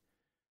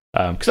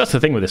 Because that's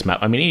the thing with this map.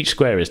 I mean, each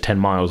square is 10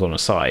 miles on a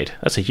side.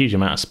 That's a huge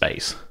amount of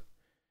space.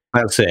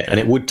 That's it, and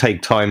it would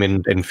take time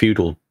in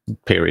feudal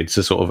periods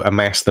to sort of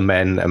amass the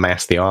men,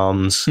 amass the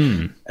arms,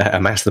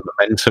 amass the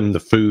momentum, the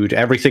food,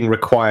 everything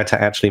required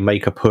to actually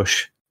make a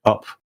push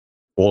up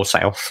or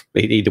south.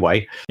 Either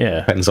way,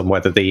 depends on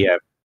whether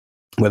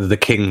the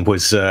king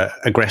was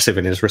aggressive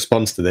in his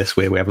response to this.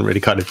 We haven't really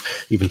kind of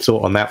even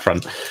thought on that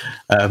front.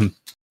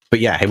 But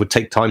yeah, it would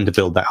take time to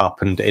build that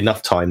up, and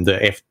enough time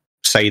that if,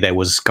 say, there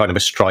was kind of a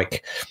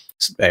strike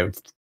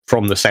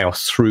from the south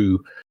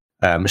through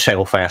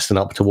Shalefast and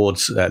up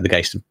towards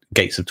the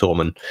Gates of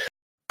Tormund,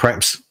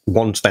 perhaps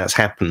once that's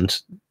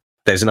happened,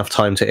 there's enough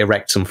time to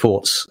erect some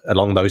forts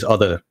along those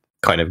other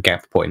kind of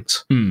gap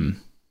points.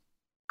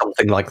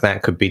 Something like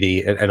that could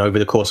be and over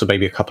the course of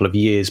maybe a couple of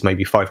years,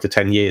 maybe 5 to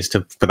 10 years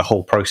for the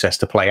whole process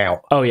to play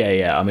out. Oh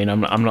yeah. I mean,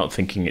 I'm not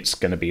thinking it's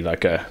going to be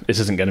this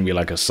isn't going to be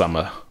like a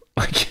summer,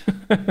 like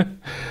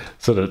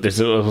sort of. This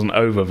wasn't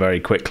over very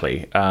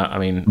quickly. I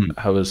mean,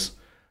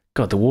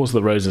 the Wars of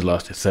the Roses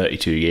lasted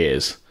 32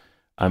 years.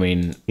 I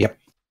mean, yep.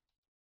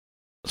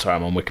 Sorry,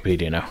 I'm on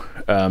Wikipedia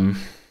now.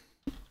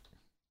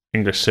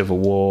 English Civil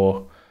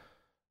War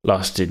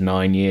lasted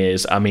 9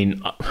 years. I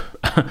mean,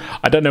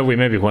 I don't know if we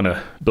maybe want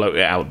to bloat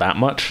it out that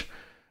much.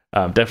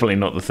 Definitely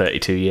not the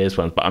 32 years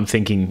ones, but I'm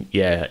thinking,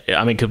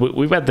 I mean, because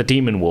we've had the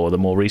Demon War, the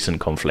more recent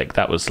conflict,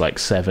 that was like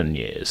 7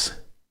 years.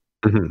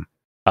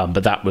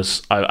 But that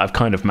was, I've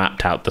kind of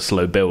mapped out the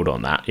slow build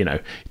on that, you know,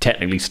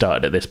 technically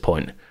started at this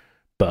point,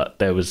 but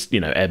there was, you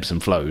know, ebbs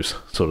and flows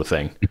sort of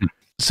thing.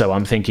 So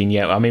I'm thinking,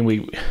 I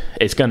mean,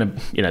 it's going to,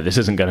 you know, this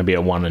isn't going to be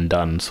a one and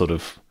done sort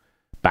of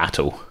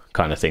battle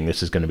kind of thing.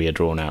 This is going to be a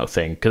drawn out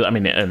thing. Because, I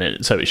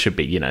mean, so it should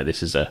be, you know,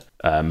 this is a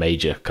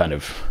major kind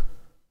of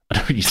I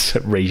don't use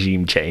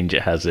regime change.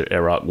 It has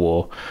Iraq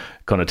War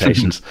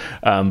connotations.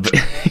 But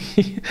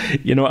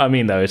you know what I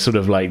mean, though? It's sort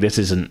of like, this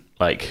isn't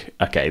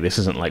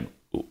like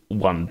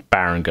one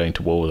baron going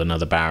to war with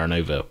another baron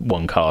over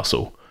one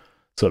castle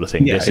sort of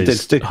thing. Yeah, this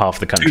is half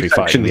the country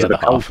fighting the other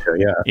half. Culture,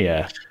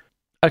 yeah.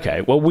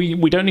 Okay, well,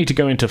 we don't need to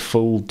go into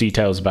full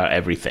details about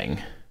everything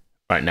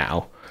right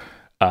now,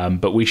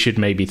 but we should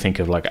maybe think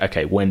of like,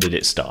 okay, when did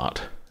it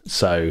start?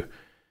 So,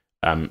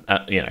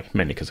 mainly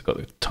because I've got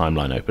the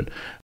timeline open.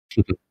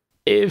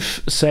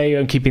 If, say,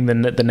 I'm keeping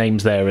the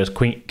names there as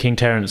King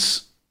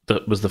Terence,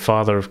 that was the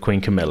father of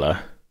Queen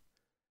Camilla.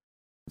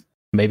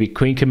 Maybe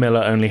Queen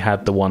Camilla only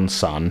had the one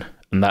son,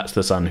 and that's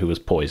the son who was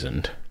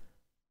poisoned.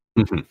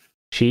 Mm-hmm.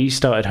 She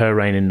started her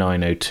reign in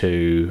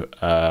 902.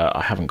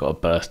 I haven't got a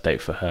birth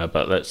date for her,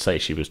 but let's say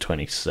she was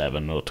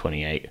 27 or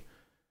 28,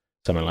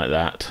 something like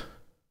that.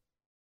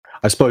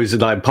 I suppose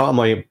like part of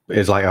my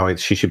is like, oh,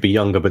 she should be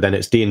younger, but then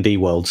it's D&D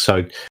world,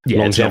 so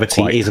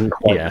longevity isn't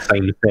quite the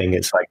same thing.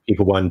 It's like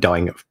people weren't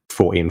dying at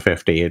 40 and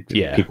 50.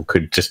 People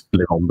could just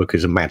live on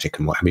because of magic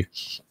and what have you.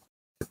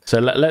 So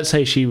let's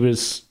say she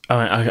was.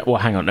 Well,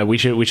 hang on. No, we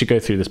should go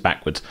through this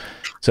backwards.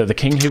 So the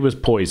king who was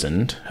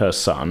poisoned, her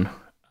son.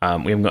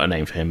 We haven't got a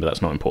name for him, but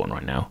that's not important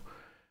right now.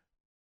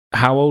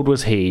 How old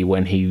was he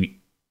when he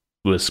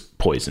was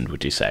poisoned?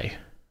 Would you say?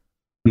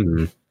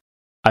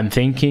 I'm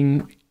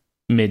thinking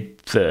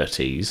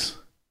mid-30s,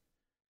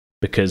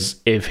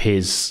 because if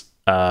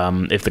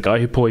the guy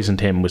who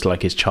poisoned him was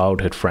like his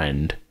childhood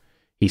friend,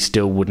 he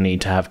still would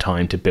need to have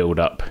time to build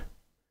up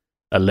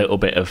a little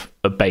bit of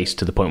a base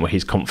to the point where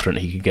he's confident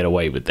he could get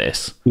away with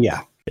this.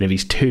 Yeah. And if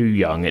he's too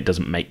young, it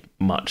doesn't make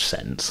much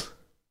sense.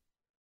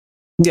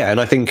 Yeah, and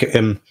I think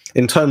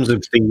in terms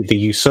of the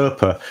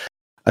usurper,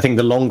 I think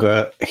the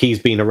longer he's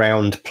been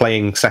around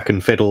playing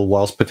second fiddle,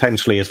 whilst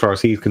potentially, as far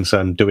as he's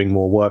concerned, doing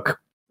more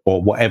work, or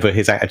whatever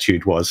his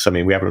attitude was. I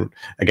mean, we haven't,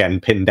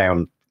 again, pinned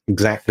down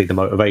exactly the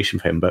motivation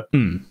for him, but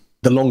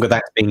the longer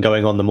that's been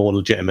going on, the more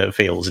legitimate it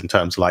feels in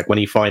terms of like when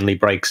he finally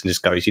breaks and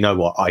just goes, you know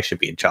what, I should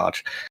be in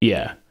charge.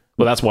 Yeah.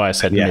 Well, that's why I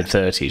said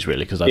mid-30s,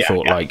 really, because I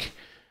thought like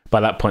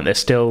by that point they're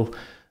still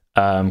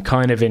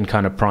kind of in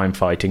prime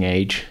fighting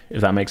age,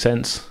 if that makes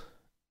sense.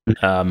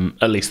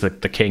 At least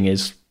the king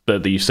is,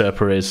 the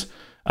usurper is.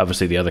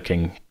 Obviously, the other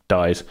king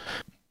dies.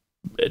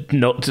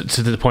 Not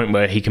to the point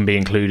where he can be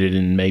included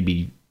in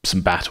maybe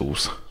some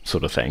battles,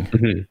 sort of thing.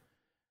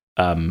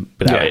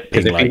 Without it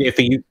being like, if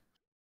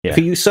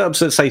he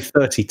usurps at say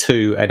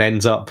 32 and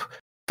ends up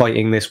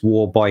fighting this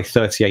war by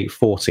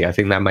 38-40, I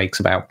think that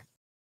makes about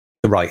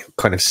the right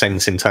kind of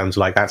sense in terms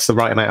of like that's the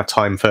right amount of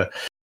time for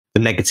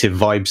the negative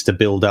vibes to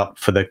build up,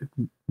 for the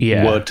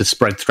word to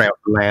spread throughout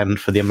the land,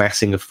 for the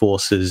amassing of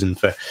forces, and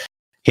for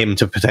him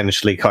to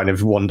potentially kind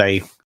of one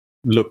day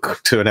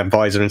look to an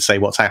advisor and say,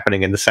 what's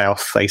happening in the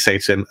south? They say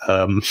to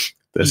him,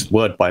 there's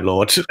word, my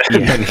lord.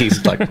 And then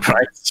he's like,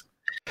 Christ.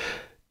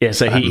 Yeah,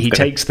 so he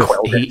takes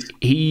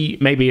he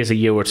maybe is a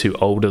year or two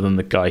older than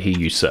the guy he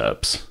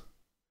usurps.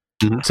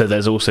 So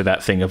there's also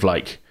that thing of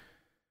like,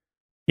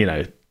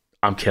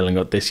 I'm killing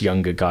this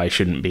younger guy,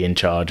 shouldn't be in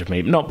charge of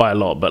me. Not by a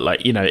lot, but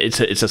like, it's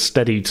a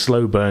steady,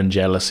 slow burn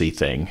jealousy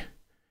thing.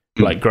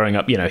 Like growing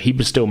up, he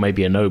was still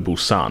maybe a noble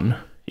son.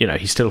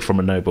 He's still from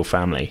a noble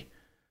family.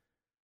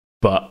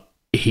 But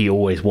he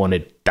always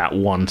wanted that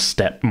one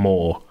step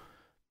more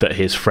that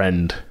his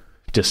friend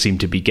just seemed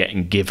to be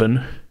getting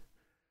given.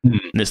 And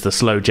it's the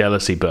slow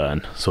jealousy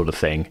burn sort of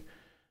thing.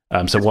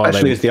 So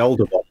especially as the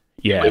older one,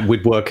 it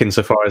would work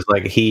insofar as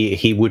like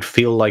he would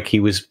feel like he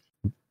was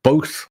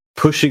both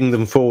pushing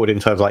them forward in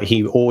terms of like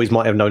he always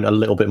might have known a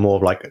little bit more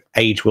of like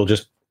age will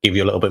just give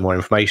you a little bit more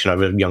information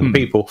over younger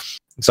people.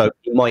 So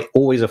he might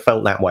always have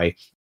felt that way.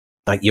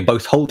 Like, you're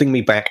both holding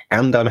me back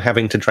and I'm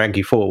having to drag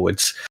you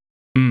forwards.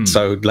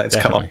 So let's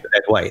come up the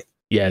dead weight.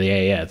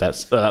 Yeah.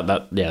 That's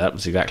that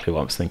was exactly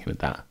what I was thinking with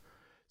that.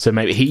 So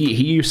maybe he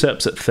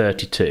usurps at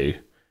 32.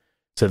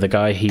 So the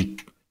guy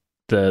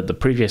the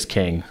previous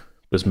king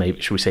was maybe,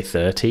 should we say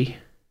 30?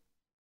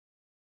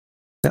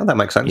 Yeah, that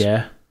makes sense.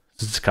 Yeah,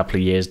 it's a couple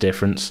of years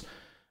difference.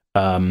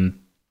 I'm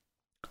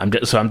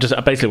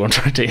basically what I'm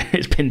trying to do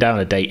is pin down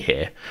a date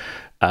here.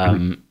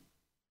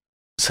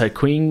 So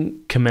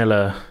Queen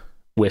Camilla,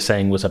 we're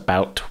saying, was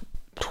about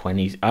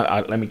 20.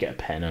 Let me get a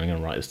pen. I'm going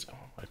to write this.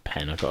 My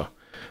pen. I've got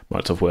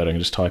write off Word. I can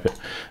just type it.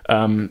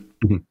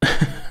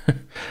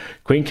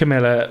 Queen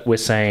Camilla, we're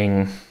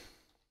saying,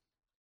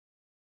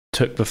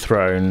 took the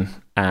throne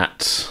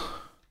at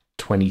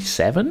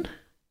 27.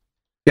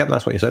 Yep,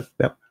 that's what you said.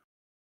 Yep.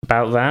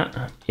 About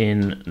that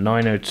in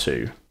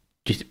 902.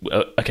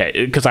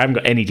 Okay, because I haven't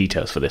got any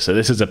details for this, so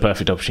this is a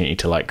perfect opportunity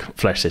to like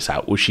flesh this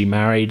out. Was she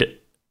married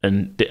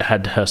and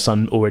had her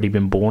son already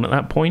been born at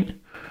that point?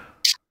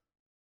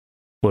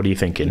 What are you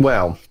thinking?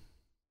 Well,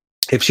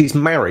 if she's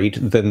married,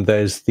 then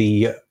there's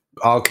the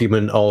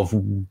argument of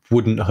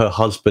wouldn't her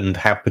husband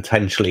have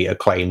potentially a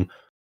claim?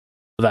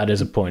 That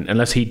is a point,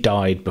 unless he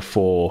died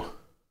before.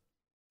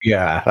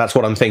 Yeah, that's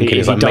what I'm thinking.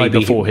 He died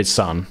before his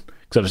son,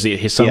 because obviously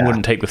his son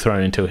wouldn't take the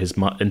throne until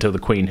the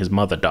queen, his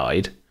mother,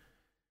 died.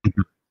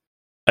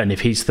 And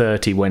if he's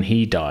 30 when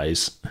he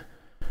dies,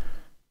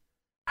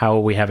 how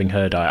are we having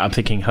her die? I'm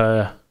thinking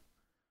her.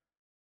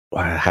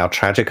 Wow, how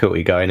tragic are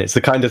we going? It's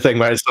the kind of thing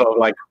where it's sort of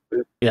like...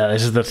 Yeah,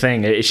 this is the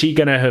thing. Is she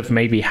going to have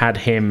maybe had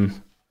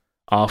him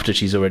after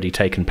she's already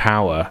taken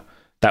power?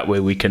 That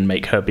way we can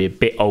make her be a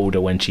bit older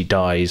when she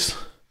dies.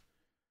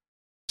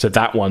 So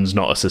that one's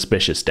not a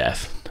suspicious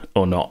death,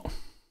 or not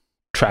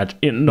tragic.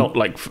 Not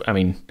like, I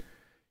mean,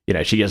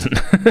 she doesn't...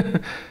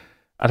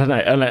 I don't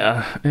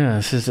know.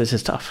 This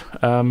is tough.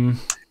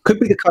 Could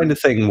be the kind of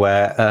thing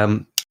where...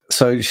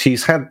 so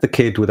she's had the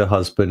kid with her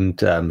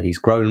husband. He's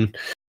grown...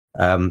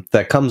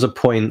 there comes a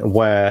point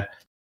where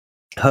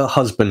her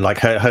husband, like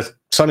her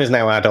son is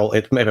now adult.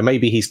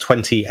 Maybe he's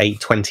 28,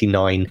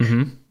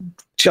 29,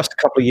 just a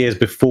couple of years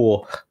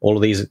before all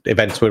of these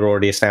events we're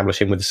already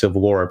establishing with the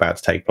Civil War are about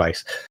to take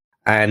place.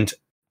 And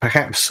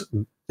perhaps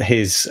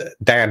his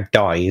dad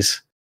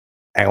dies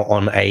out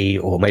on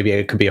or maybe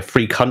it could be a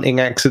freak hunting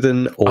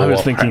accident. Or I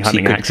was thinking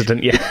hunting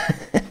accident, yeah.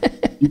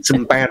 Eat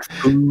some bad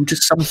food,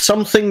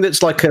 something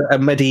that's like a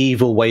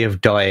medieval way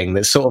of dying.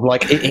 That's sort of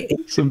like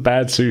some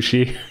bad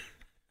sushi.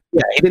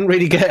 Yeah, he didn't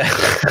really get.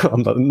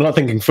 I'm not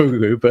thinking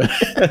fugu, but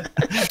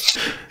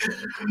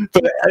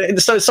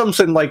so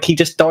something like he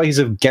just dies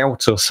of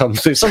gout or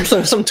something,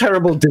 some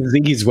terrible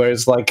disease where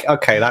it's like,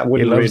 okay, that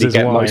wouldn't really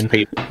get most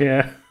people.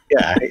 Yeah.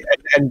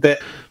 And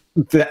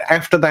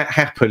after that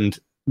happened,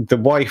 the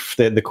wife,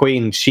 the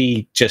queen,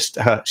 she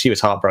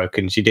was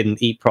heartbroken. She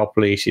didn't eat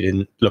properly. She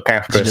didn't look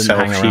after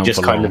herself. She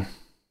just kind of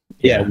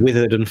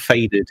withered and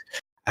faded.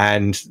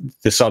 And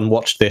the son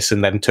watched this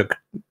and then took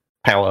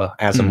power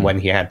as and when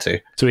he had to.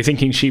 So we're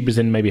thinking she was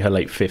in maybe her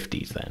late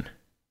 50s then?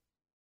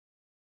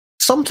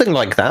 Something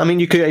like that. I mean,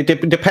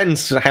 it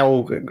depends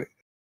how...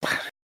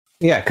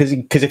 Yeah,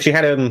 because if she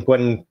had him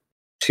when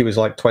she was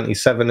like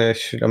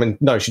 27-ish... I mean,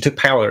 no, she took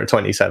power at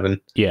 27.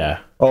 Yeah.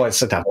 Oh, I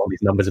have all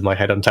these numbers in my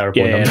head. I'm terrible.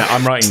 Yeah, no,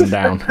 I'm writing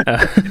them down.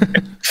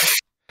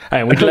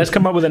 Anyway, let's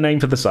come up with a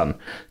name for the son.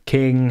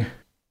 King...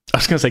 I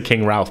was going to say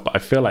King Ralph, but I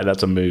feel like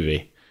that's a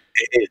movie.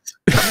 It is.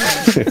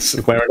 It's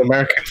where an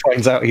American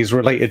finds out he's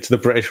related to the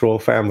British royal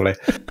family.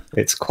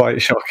 It's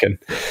quite shocking.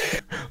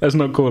 Let's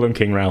not call him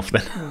King Ralph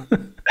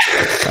then.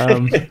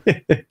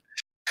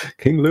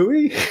 King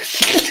Louis?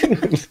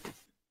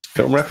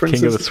 Film references?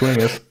 King of the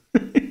Swingers.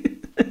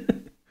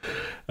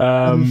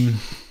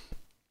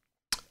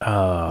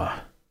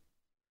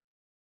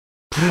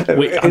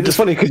 It's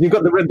funny because you've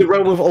got the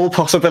realm of all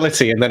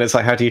possibility, and then it's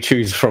like, how do you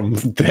choose from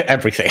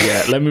everything?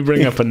 Yeah, let me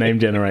bring up a name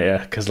generator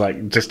because,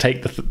 like, just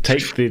take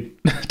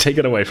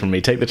it away from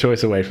me. Take the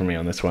choice away from me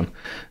on this one.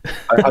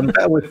 I'm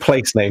better with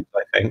place names,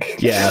 I think.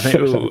 Yeah, I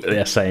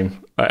think same.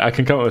 I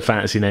can come up with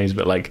fantasy names,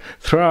 but like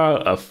throw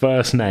out a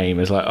first name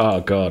is like,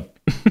 oh god.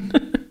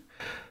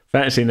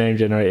 Fantasy name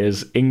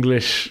generators,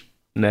 English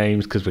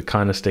names because we're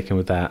kind of sticking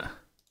with that.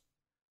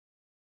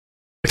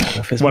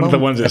 One of the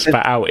ones that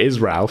spat out is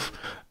Ralph.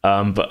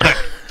 But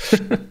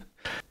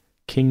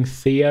King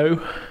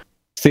Theodore,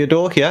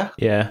 yeah,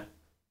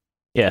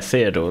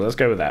 Theodore. Let's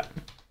go with that.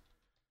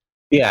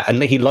 Yeah,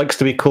 and he likes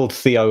to be called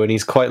Theo, and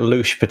he's quite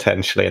louche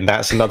potentially, and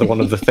that's another one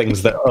of the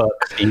things that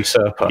irks the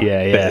usurper.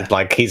 Yeah.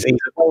 Like he's a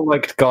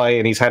well-liked guy,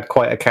 and he's had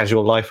quite a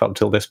casual life up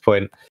till this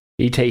point.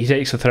 He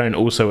takes the throne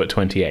also at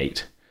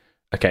 28.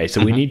 Okay,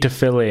 so we need to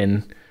fill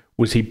in.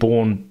 Was he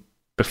born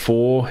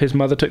before his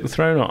mother took the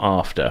throne or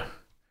after?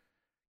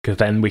 Because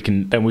then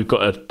we've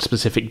got a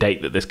specific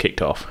date that this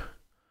kicked off.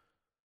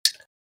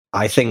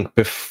 I think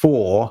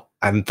before,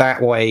 and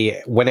that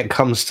way, when it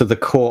comes to the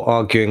court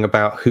arguing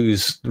about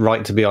who's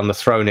right to be on the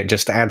throne, it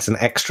just adds an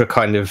extra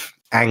kind of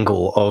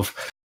angle of,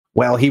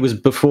 well, he was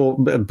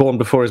born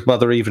before his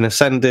mother even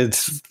ascended.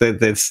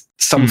 There's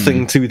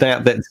something to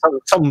that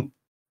some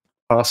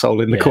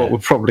arsehole in the court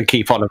would probably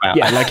keep on about.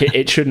 Yeah, like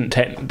it shouldn't.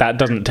 That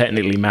doesn't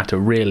technically matter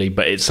really,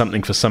 but it's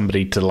something for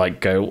somebody to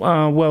like go,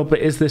 oh well, but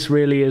is this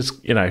really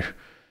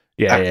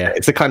Yeah.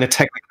 It's a kind of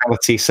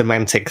technicality,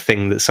 semantic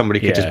thing that somebody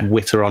could just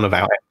witter on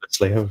about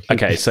endlessly.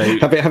 Okay, so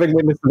having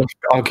witnessed enough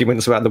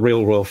arguments about the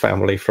real royal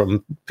family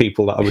from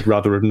people that I would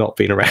rather have not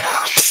been around,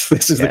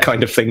 this is the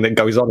kind of thing that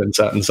goes on in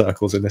certain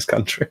circles in this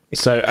country.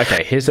 So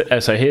okay, here's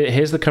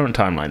the current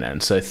timeline then.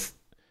 So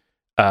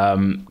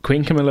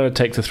Queen Camilla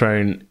takes the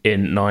throne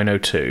in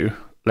 902.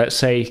 Let's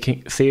say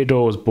King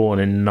Theodore was born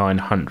in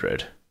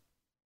 900.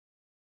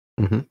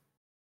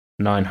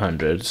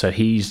 900. So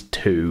he's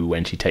 2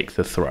 when she takes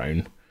the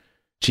throne.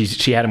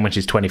 She had him when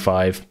she's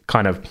 25.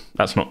 Kind of,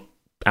 that's not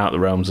out the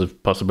realms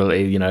of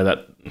possibility. If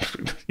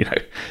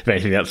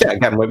anything, that's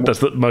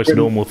the most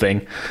normal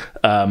thing.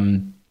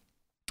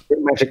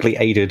 Magically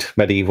aided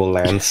medieval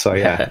lands. So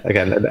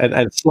again,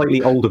 and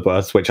slightly older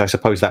births, which I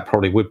suppose that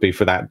probably would be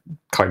for that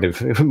kind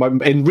of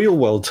in real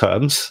world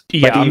terms.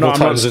 Yeah, I'm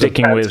not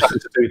sticking with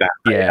to do that.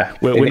 Yeah,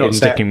 we're not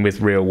sticking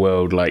with real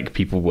world like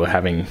people were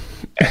having.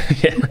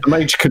 The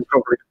mage could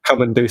probably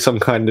come and do some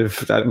kind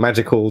of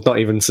magical, not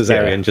even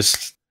cesarean,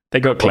 just. They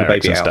got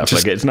clerics and stuff.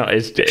 Like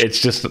it's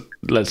just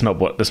let's not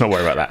worry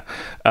about that.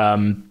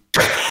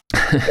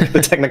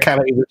 The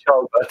technicality of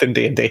childbirth in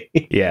D&D.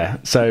 Yeah.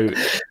 So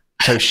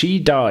So she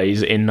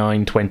dies in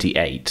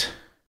 928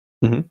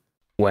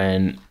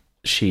 when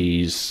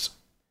she's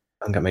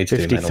I'm got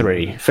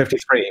 53.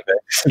 53, but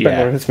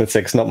yeah.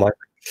 Arithmetic's not my.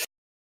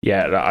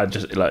 Yeah, I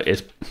just like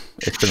it's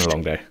been a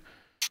long day.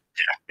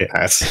 Yeah, it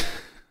has.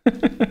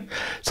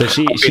 So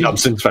she up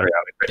since very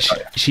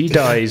early. She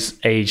dies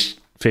aged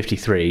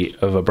 53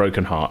 of a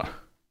broken heart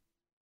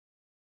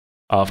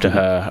after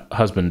her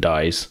husband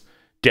dies.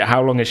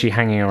 How long is she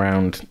hanging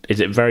around? Is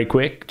it very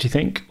quick, do you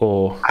think?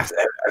 Or a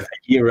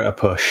year at a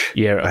push.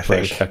 Year at a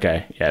push. Think.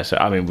 Okay. Yeah, so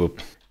I mean,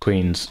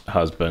 Queen's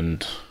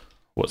husband,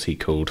 what's he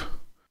called?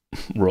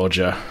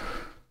 Roger.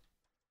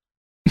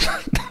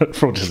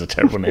 Roger's a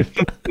terrible name.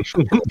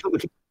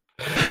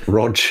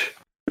 Rog.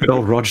 Good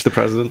old Rog, the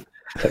president.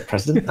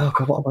 President? Oh,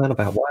 God, what am I on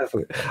about?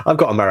 I've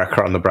got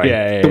America on the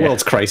brain. The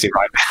world's crazy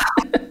right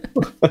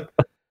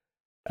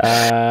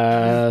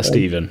now.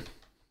 Stephen.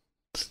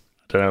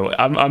 I don't know.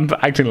 I'm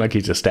acting like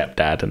he's a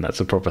stepdad, and that's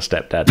a proper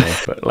stepdad name,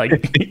 but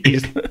like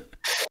he's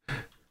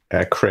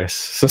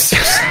Chris.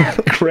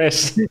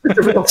 Chris.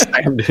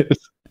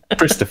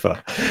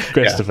 Christopher.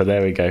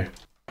 There we go.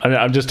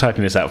 I'm just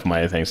typing this out for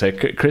my own thing. So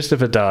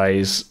Christopher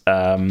dies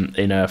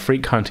in a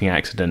freak hunting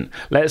accident.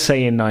 Let's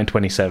say in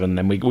 927.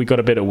 Then we got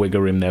a bit of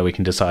wiggle room there. We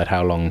can decide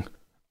how long,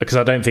 because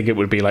I don't think it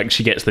would be like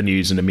she gets the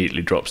news and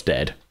immediately drops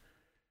dead.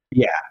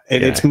 Yeah,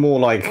 it's more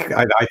like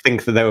I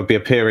think that there would be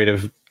a period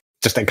of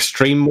just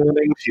extreme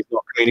mourning. She's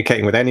not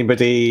communicating with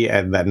anybody,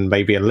 and then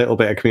maybe a little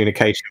bit of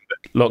communication. But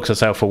locks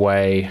herself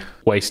away,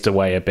 wastes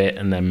away a bit,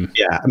 and then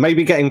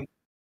maybe getting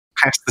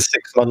past the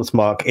 6 months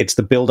mark. It's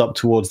the build up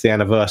towards the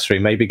anniversary.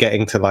 Maybe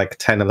getting to like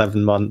 10,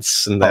 11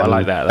 months, and then I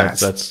like that.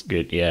 That's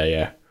good.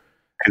 Yeah.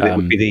 It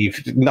would be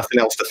nothing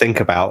else to think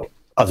about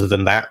other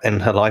than that in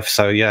her life.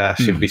 So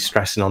she'd be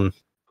stressing on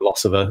the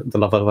loss of the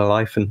love of her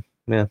life, and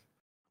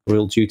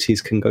real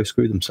duties can go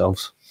screw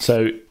themselves.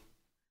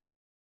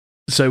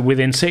 So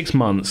within 6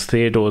 months,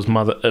 Theodore's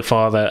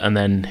father and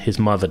then his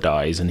mother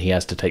dies, and he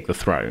has to take the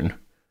throne.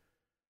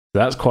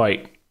 That's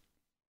quite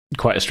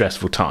a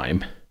stressful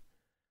time.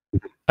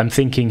 I'm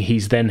thinking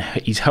he's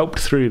helped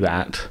through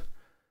that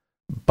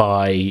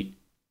by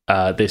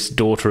this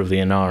daughter of the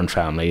Anaran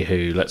family,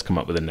 who, let's come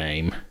up with a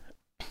name,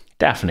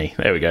 Daphne.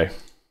 There we go.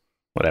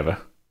 Whatever.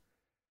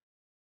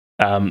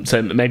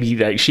 So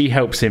maybe she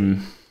helps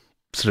him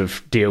sort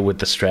of deal with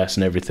the stress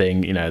and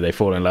everything. They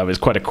fall in love. It's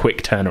quite a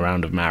quick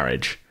turnaround of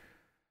marriage,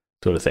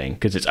 sort of thing,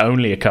 because it's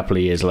only a couple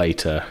of years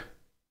later.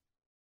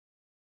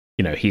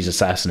 He's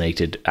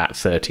assassinated at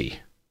 30.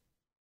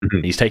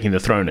 Mm-hmm. He's taking the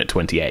throne at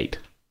 28.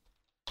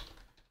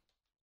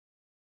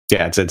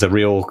 Yeah, it's a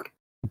real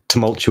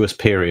tumultuous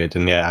period,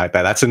 and I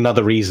bet that's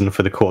another reason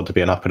for the court to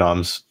be up in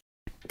arms,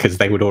 because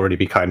they would already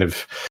be kind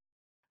of,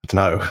 I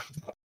don't know,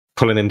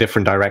 pulling in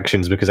different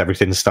directions because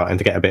everything's starting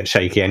to get a bit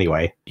shaky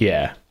anyway.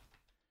 Yeah,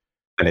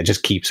 and it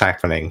just keeps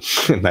happening,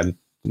 and then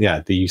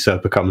the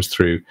usurper comes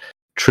through,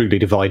 truly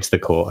divides the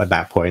court at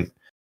that point,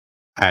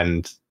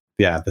 and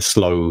the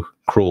slow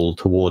crawl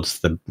towards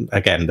the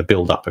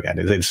build up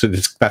again.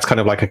 That's kind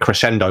of like a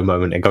crescendo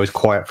moment. It goes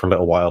quiet for a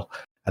little while,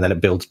 and then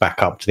it builds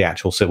back up to the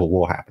actual civil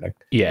war happening.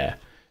 Yeah.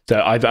 So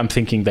I'm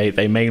thinking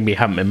they maybe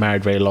haven't been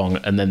married very long,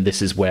 and then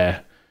this is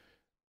where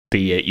the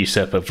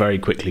usurper very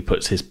quickly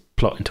puts his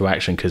plot into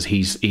action, because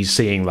he's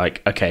seeing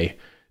like, okay,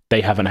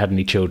 they haven't had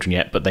any children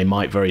yet, but they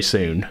might very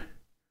soon.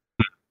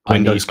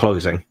 Window's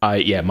closing.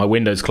 My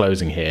window's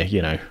closing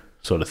here,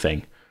 sort of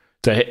thing.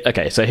 So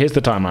here's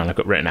the timeline I've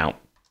got written out.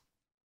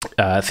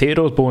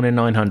 Theodore's born in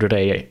 900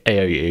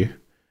 AOU,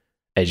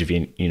 Age of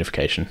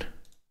Unification.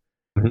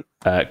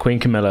 Mm-hmm. Queen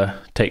Camilla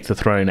takes the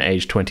throne at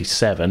age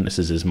 27. This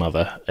is his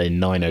mother in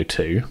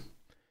 902.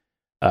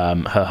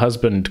 Her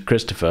husband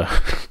Christopher,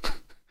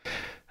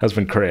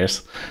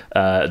 Chris,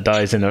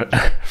 dies in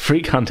a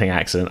freak hunting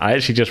accident. I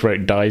actually just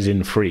wrote "dies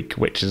in freak,"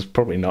 which is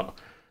probably not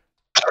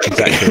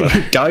exactly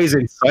what dies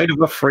inside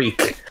of a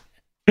freak.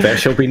 There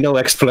shall be no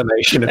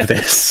explanation of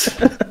this.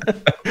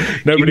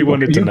 Nobody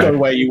wanted to know. You go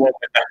where you want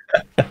with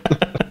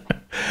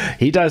that.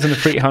 He dies in a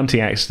freak hunting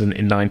accident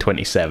in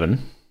 927.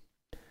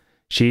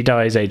 She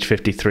dies age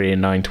 53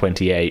 in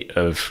 928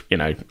 of,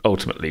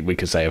 ultimately we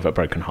could say of a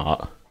broken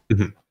heart.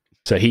 Mm-hmm.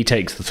 So he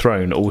takes the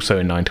throne also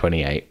in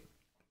 928.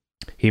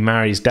 He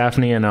marries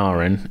Daphne and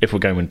Aaron, if we're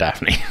going with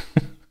Daphne.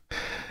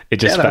 It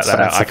just spat that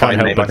out. I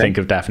can't help but think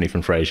of Daphne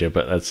from Frasier,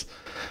 but that's...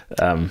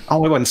 I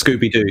went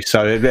Scooby-Doo,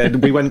 so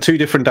we went two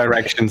different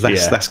directions.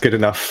 That's good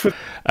enough.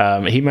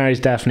 He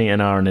marries Daphne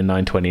and Aaron in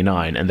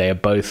 929, and they are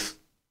both,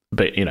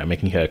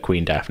 making her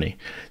Queen Daphne.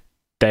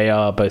 They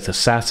are both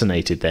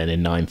assassinated then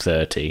in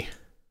 930.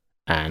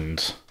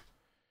 And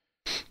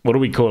what are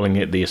we calling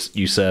it? The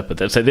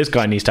usurper. So this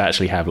guy needs to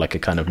actually have like a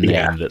kind of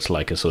name that's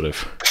like a sort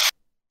of...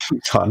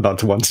 It's hard not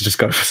to want to just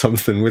go for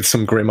something with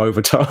some grim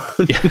overtone.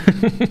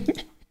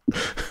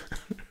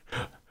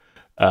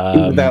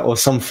 That or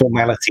some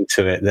formality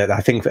to it. That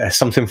I think there's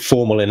something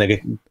formal in a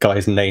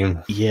guy's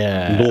name.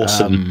 Yeah,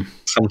 Lawson,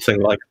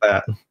 something like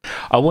that.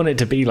 I want it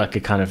to be like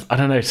a kind of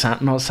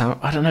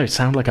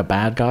sound like a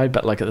bad guy,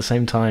 but like at the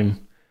same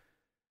time,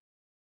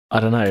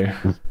 I don't know.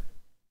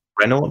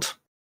 Renault.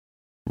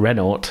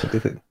 Renault.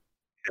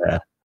 Yeah.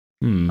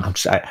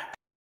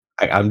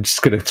 I'm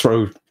just going to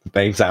throw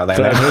names out there.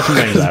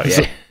 Names out,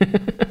 yeah.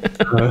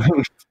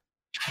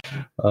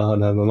 Oh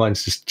no, my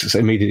mind's just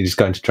immediately just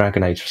going to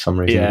Dragon Age for some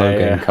reason.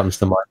 Logan comes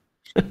to mind.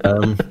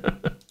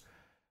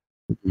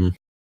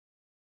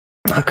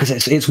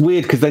 Because it's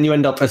weird, because then you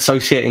end up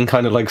associating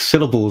kind of like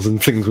syllables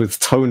and things with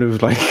tone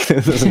of like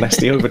there's a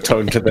nasty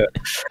overtone to the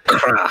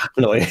cra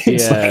noise.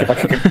 Yeah.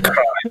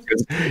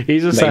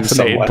 He's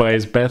assassinated by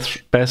his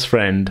best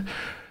friend,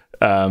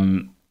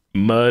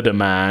 Murder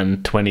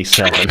Man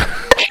 27.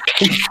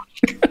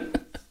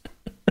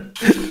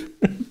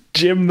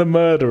 Jim the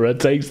Murderer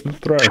takes the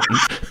throne.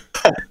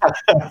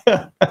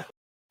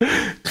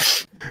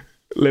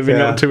 Living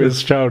up to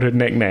his childhood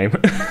nickname.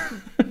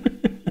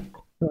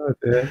 Oh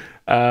dear.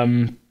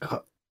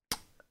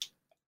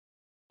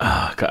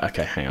 God,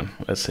 okay, hang on.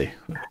 Let's see.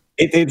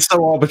 It's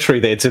so arbitrary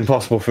that it's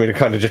impossible for me to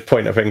kind of just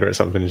point a finger at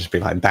something and just be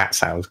like, that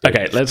sounds good.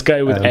 Okay, let's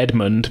go with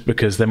Edmund,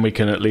 because then we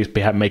can at least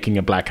be making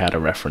a Blackadder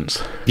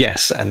reference.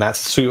 Yes, and that's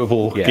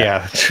suitable.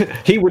 Yeah.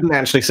 He wouldn't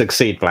actually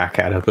succeed,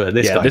 Blackadder, but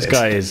this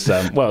guy is.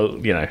 Well,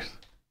 you know.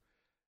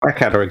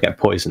 Blackadder would get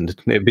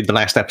poisoned. It'd be the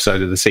last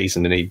episode of the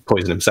season and he'd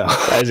poison himself.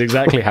 That is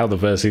exactly how the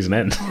first season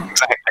ends.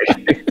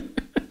 Exactly.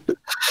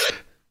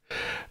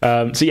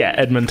 So yeah,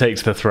 Edmund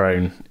takes the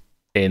throne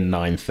in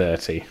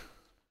 930.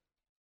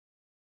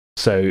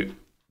 So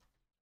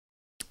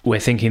we're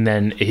thinking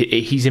then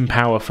he's in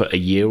power for a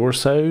year or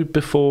so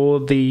before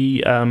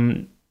the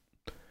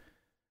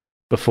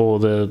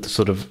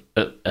sort of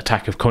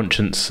attack of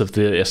conscience of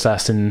the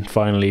assassin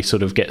finally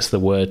sort of gets the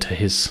word to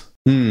his.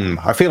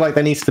 I feel like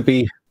there needs to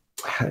be.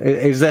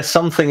 Is there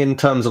something in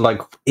terms of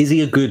like, is he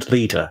a good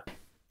leader?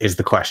 Is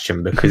the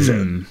question, because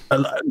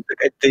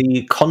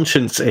the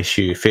conscience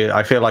issue,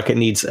 I feel like it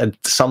needs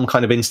some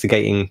kind of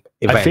instigating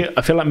event.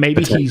 I feel like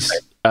maybe he's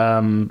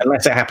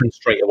unless it happens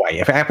straight away.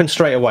 If it happens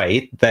straight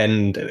away,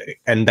 then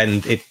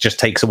it just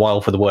takes a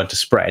while for the word to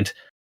spread.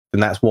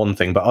 Then that's one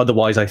thing. But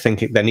otherwise, I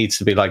think there needs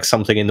to be like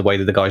something in the way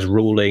that the guy's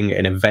ruling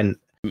an event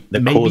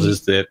that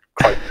causes the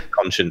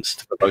conscience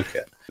to provoke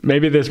it.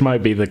 Maybe this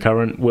might be the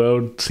current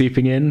world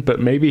seeping in, but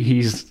maybe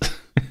he's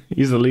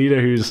a leader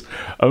who's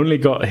only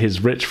got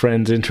his rich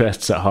friend's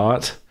interests at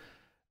heart,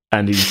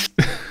 and he's.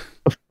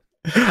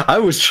 I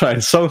was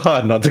trying so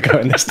hard not to go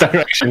in this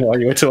direction while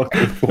you were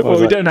talking. Well,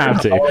 we don't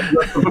have to.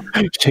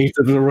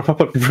 The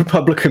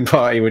Republican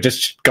Party were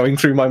just going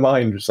through my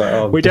mind.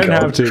 We don't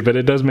have to, but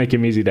it does make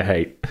him easy to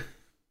hate.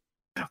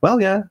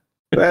 Well, yeah.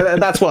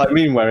 That's what I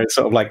mean, where it's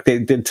sort of like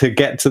to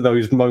get to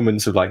those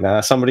moments of like,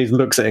 somebody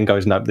looks at it and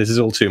goes, no, this is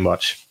all too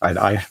much.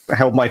 I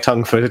held my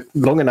tongue for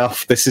long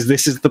enough. This is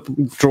the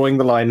drawing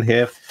the line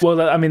here. Well,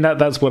 I mean,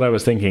 that's what I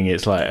was thinking.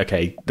 It's like,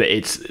 okay,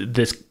 it's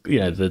this,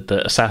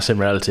 the assassin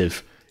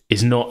relative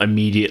is not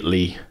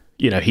immediately,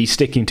 he's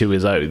sticking to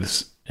his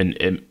oaths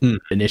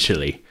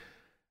initially.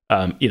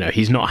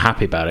 He's not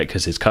happy about it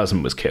because his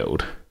cousin was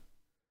killed.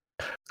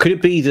 Could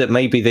it be that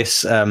maybe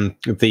this,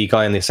 the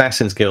guy in the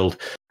Assassin's Guild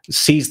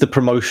sees the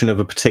promotion of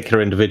a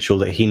particular individual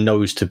that he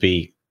knows to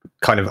be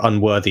kind of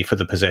unworthy for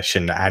the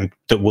position and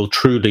that will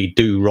truly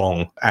do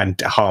wrong and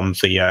harm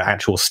the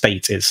actual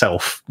state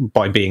itself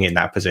by being in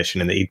that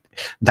position? And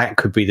that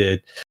could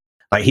be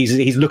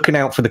he's looking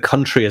out for the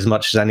country as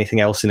much as anything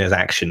else in his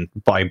action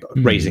by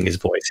raising his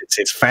voice.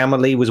 His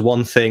family was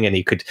one thing, and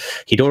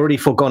he'd already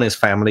forgone his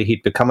family.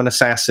 He'd become an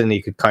assassin.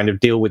 He could kind of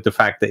deal with the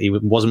fact that he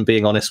wasn't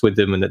being honest with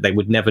them and that they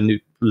would never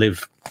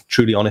live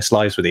truly honest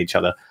lives with each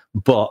other.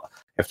 But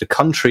if the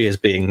country is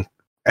being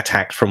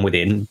attacked from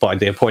within by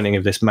the appointing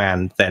of this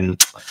man, then,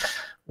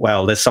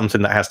 well, there's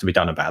something that has to be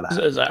done about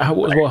that.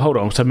 Well, hold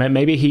on. So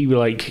maybe he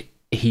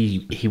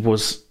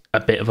was a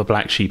bit of a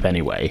black sheep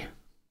anyway,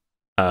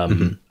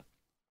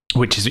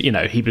 which is,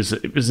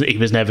 he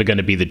was never going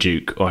to be the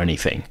Duke or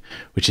anything,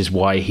 which is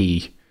why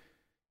he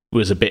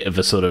was a bit of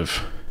a sort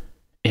of,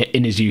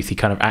 in his youth, he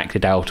kind of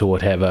acted out or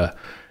whatever.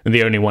 And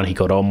the only one he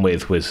got on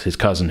with was his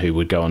cousin, who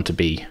would go on to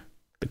be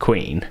the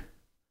Queen.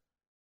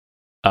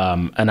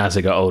 And as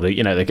they got older,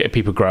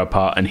 people grow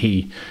apart, and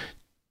he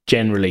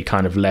generally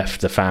kind of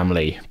left the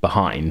family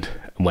behind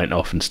and went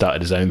off and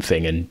started his own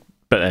thing,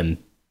 but then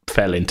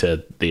fell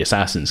into the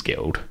Assassin's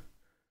Guild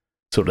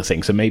sort of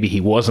thing. So maybe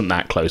he wasn't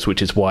that close,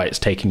 which is why it's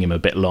taking him a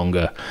bit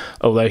longer.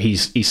 Although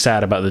he's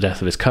sad about the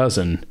death of his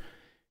cousin,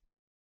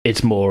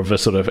 it's more of a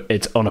sort of,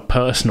 it's on a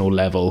personal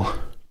level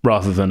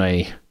rather than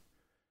a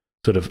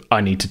sort of,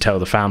 I need to tell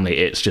the family.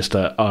 It's just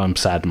I'm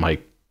sad my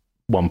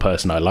one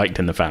person I liked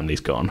in the family's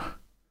gone.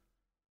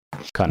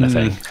 Kind of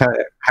thing.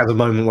 Has a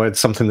moment where it's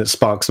something that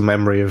sparks a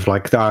memory of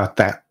like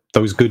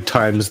those good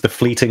times, the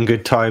fleeting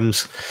good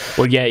times.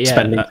 Well, yeah.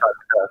 Spending time with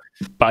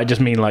her. But I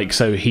just mean like,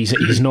 so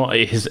he's not,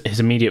 his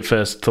immediate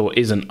first thought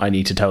isn't I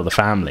need to tell the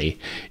family.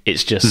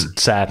 It's just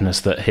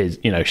sadness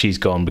that she's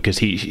gone because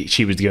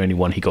she was the only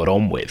one he got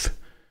on with,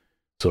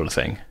 sort of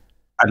thing.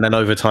 And then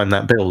over time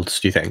that builds,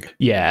 do you think?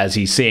 Yeah, as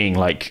he's seeing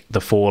like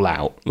the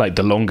fallout, like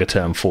the longer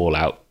term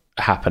fallout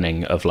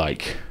happening of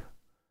like,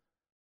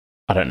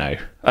 I don't know,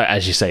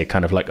 as you say,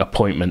 kind of like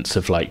appointments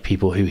of like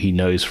people who he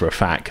knows for a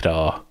fact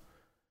are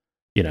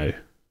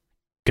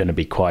going to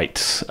be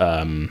quite,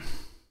 I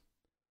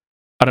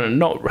don't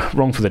know, not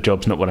wrong for the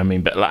job's not what I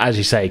mean, but as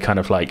you say, kind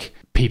of like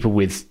people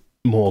with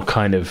more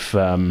kind of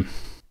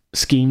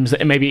schemes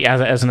that maybe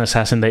as an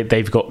assassin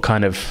they've got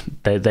kind of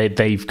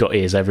they've got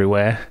ears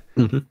everywhere,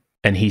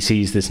 and he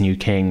sees this new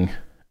king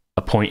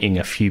appointing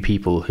a few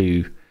people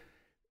who,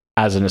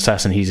 as an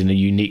assassin, he's in a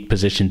unique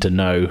position to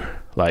know,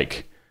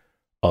 like,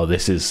 oh,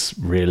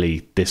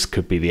 this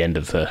could be the end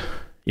of the,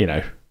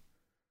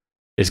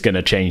 it's going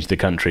to change the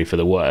country for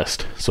the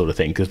worst sort of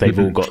thing, because they've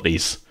all got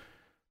these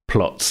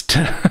plots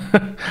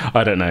to,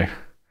 I don't know,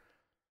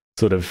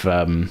 sort of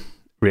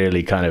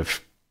really kind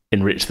of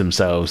enrich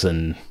themselves,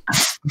 and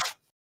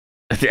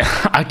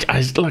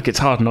I look, it's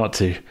hard not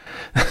to.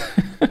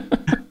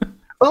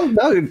 Well,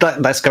 no,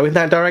 let's go in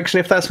that direction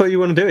if that's what you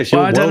want to do. It's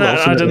your I don't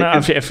know.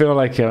 I feel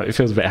like it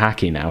feels a bit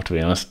hacky now, to be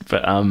honest.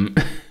 But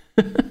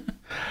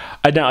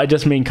I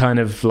just mean kind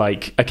of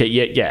like, okay,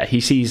 yeah.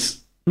 He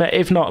sees,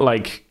 if not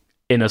like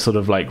in a sort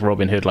of like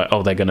Robin Hood, like,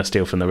 oh, they're going to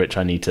steal from the rich.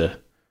 I need to.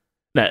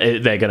 No,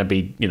 they're going to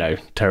be,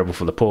 terrible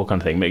for the poor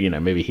kind of thing. But,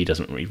 maybe he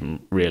doesn't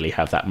even really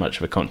have that much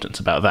of a conscience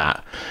about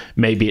that.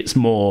 Maybe it's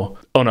more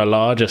on a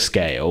larger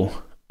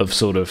scale of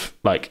sort of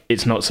like,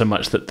 it's not so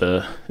much that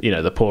the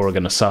poor are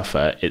going to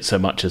suffer. It's so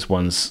much as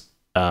one's,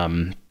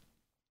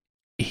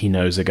 he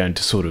knows are going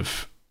to sort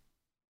of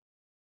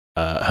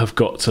have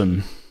got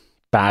some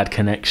bad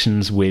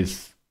connections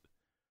with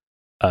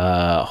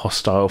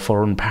hostile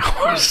foreign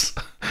powers.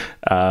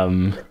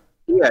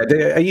 Yeah,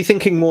 are you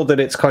thinking more that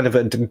it's kind of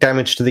a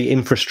damage to the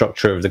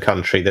infrastructure of the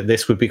country, that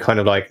this would be kind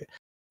of like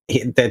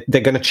they're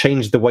going to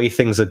change the way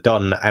things are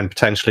done and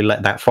potentially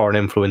let that foreign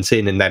influence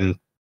in, and then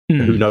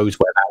who knows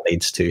where that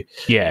leads to?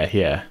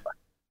 Yeah.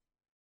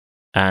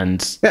 And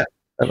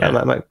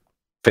that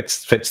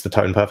fits the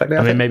tone perfectly.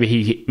 I mean,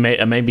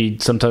 maybe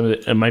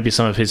sometimes maybe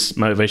some of his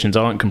motivations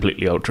aren't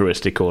completely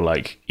altruistic or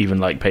like even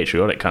like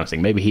patriotic kind of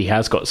thing. Maybe he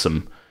has got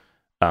some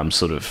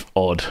sort of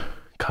odd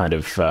kind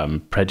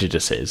of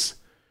prejudices.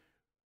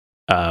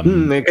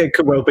 It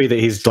could well be that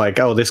he's like,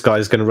 oh, this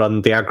guy's going to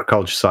run the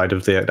agriculture side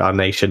of our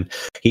nation.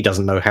 He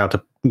doesn't know how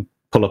to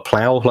pull a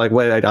plow. Like,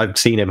 where I've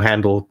seen him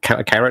handle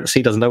carrots,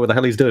 he doesn't know what the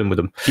hell he's doing with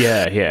them.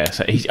 Yeah.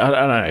 So I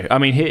don't know. I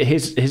mean,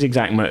 his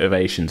exact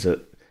motivations are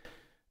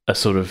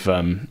sort of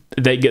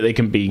they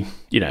can be,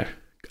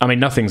 I mean,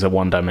 nothing's a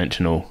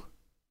one-dimensional.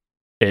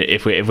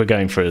 If we're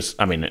going for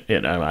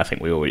I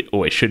think we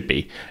always should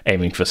be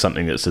aiming for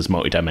something that's as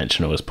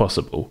multi-dimensional as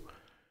possible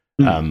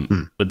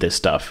with this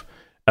stuff.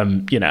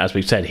 As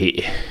we've said,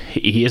 he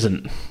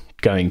isn't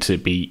going to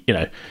be,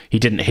 he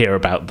didn't hear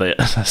about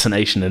the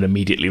assassination and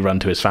immediately run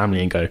to his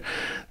family and go,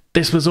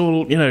 this was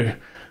all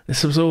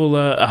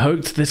a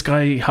hoax. This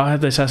guy hired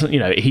the assassin.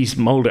 He's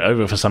mulled it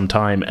over for some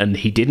time, and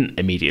he didn't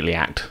immediately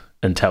act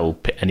and tell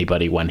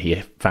anybody when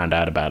he found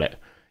out about it.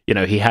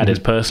 He had his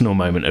personal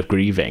moment of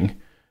grieving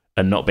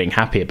and not being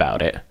happy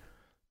about it,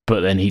 but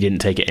then he didn't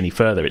take it any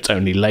further. It's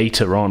only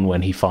later on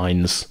when he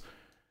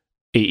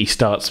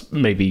starts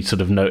maybe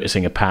sort of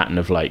noticing a pattern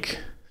of like,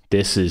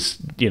 this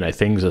is,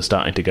 things are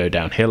starting to go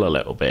downhill a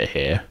little bit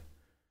here,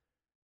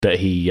 that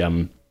he,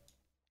 and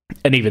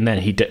even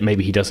then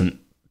maybe he doesn't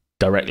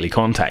directly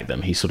contact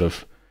them. He sort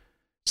of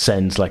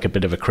sends like a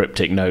bit of a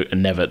cryptic note,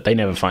 and they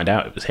never find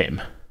out it was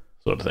him,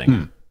 sort of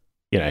thing.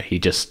 He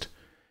just,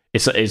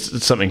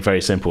 it's something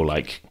very simple,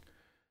 like,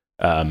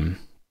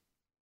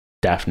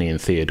 Daphne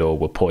and Theodore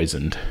were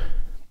poisoned.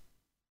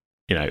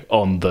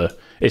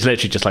 It's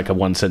literally just like a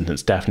one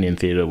sentence. Daphne and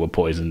Theodore were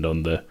poisoned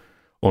on the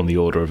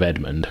order of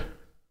Edmund,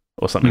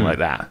 or something like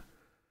that.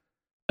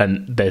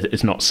 And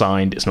it's not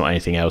signed. It's not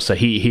anything else. So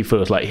he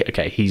feels like,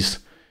 okay,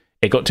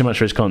 it got too much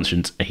for his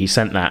conscience. And he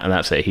sent that, and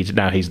that's it.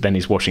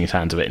 He's washing his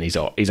hands of it, and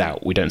he's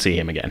out. We don't see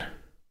him again,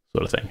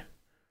 sort of thing.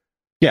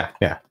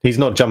 Yeah. He's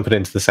not jumping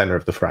into the center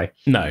of the fray.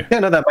 No. Yeah,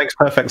 no, that makes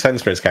perfect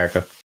sense for his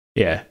character.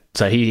 Yeah.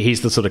 So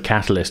he's the sort of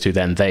catalyst who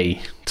then they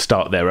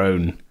start their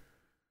own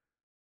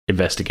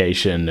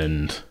investigation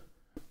and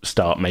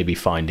start maybe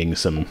finding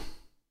some,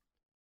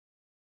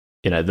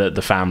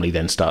 the family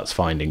then starts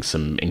finding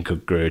some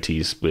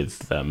incongruities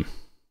with am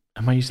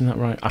I using that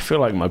right? I feel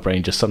like my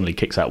brain just suddenly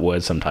kicks out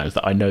words sometimes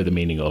that I know the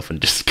meaning of and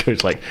just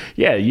goes like,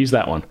 yeah, use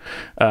that one.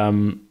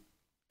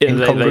 That's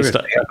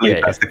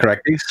the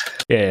correct use.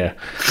 Yeah.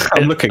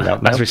 I'm looking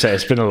up now. As we say,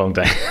 it's been a long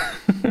day.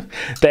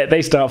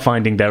 They start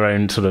finding their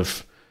own sort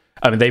of,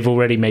 I mean, they've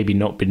already maybe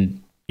not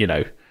been,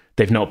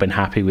 they've not been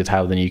happy with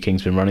how the new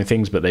king's been running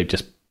things, but they've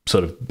just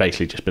sort of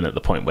basically just been at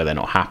the point where they're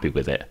not happy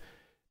with it.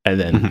 And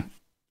then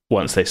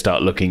once they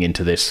start looking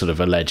into this sort of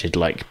alleged,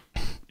 like,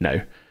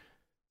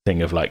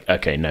 thing of like,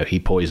 okay, no, he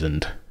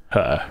poisoned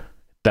her,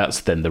 that's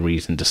then the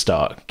reason to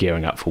start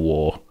gearing up for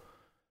war.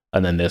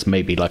 And then there's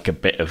maybe like a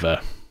bit of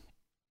a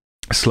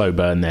slow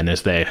burn then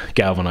as they're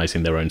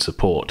galvanizing their own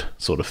support,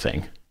 sort of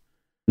thing.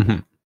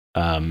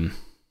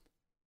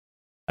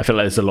 I feel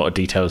like there's a lot of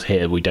details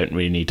here we don't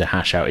really need to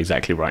hash out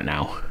exactly right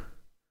now.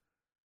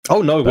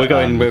 Oh no,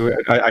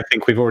 I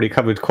think we've already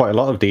covered quite a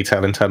lot of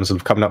detail in terms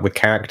of coming up with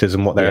characters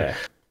and what their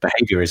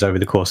behavior is over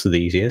the course of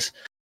these years.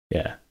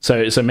 Yeah.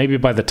 So maybe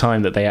by the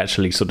time that they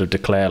actually sort of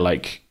declare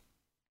like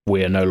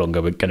we are no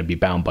longer going to be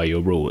bound by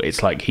your rule,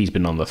 it's like he's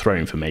been on the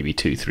throne for maybe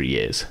 2-3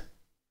 years.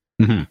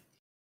 Mm-hmm.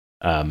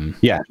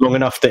 Long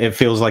enough that it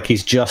feels like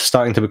he's just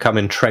starting to become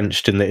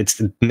entrenched in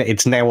that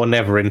it's now or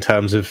never in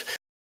terms of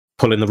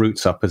pulling the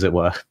roots up, as it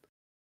were.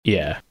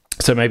 Yeah.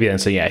 So maybe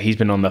then, he's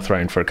been on the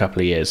throne for a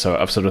couple of years. So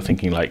I'm sort of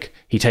thinking like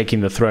he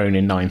taking the throne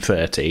in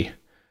 930,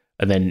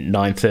 and then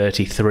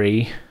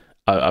 933.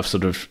 I've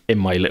sort of in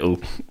my little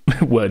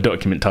Word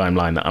document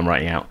timeline that I'm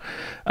writing out.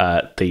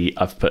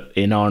 I've put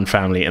Inaran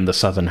family and the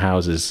southern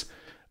houses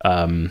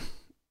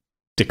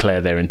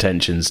declare their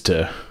intentions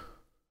to.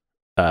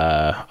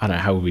 I don't know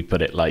how would we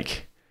put it,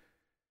 like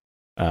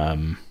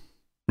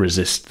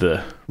resist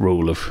the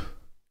rule of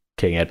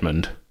King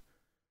Edmund.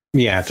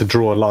 Yeah, to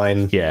draw a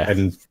line. Yeah,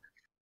 and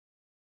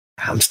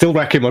I'm still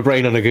racking my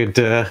brain on a good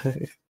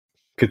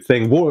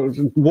thing.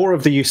 War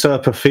of the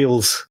Usurper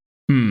feels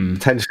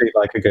potentially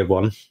like a good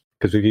one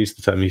because we've used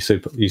the term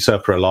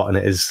usurper a lot, and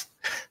it's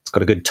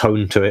got a good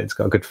tone to it. It's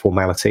got a good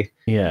formality.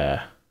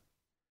 Yeah.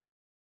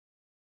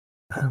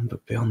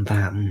 But beyond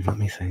that, let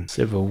me think.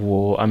 Civil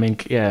War. I mean,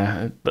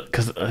 yeah,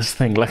 because this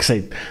thing, like I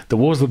say, the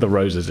Wars of the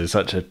Roses is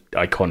such an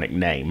iconic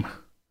name,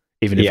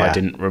 even if I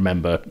didn't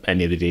remember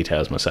any of the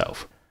details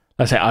myself.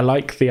 Like I say, I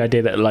like the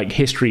idea that like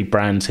history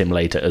brands him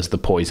later as the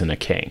Poisoner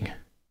King.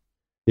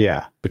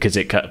 Yeah, because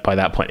by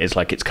that point it's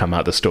like it's come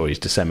out, the story's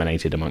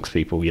disseminated amongst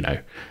people,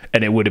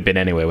 and it would have been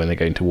anyway when they're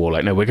going to war.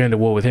 Like, no, we're going to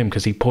war with him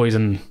because he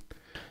poisoned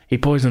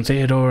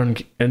Theodore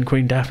and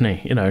Queen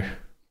Daphne,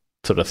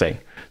 sort of thing.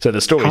 So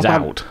the story's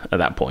out at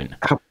that point.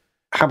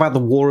 How about the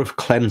War of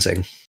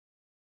Cleansing?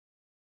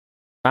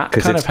 That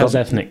kind of has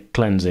ethnic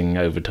cleansing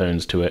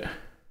overtones to it.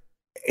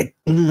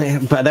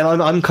 But then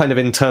I'm kind of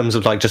in terms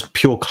of like just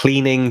pure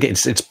cleaning.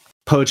 It's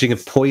purging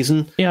of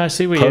poison. Yeah, I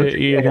see what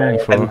you're going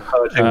for. And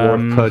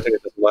purging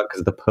it doesn't work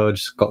because the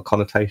purge's got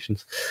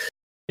connotations.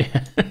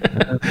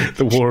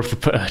 The War of the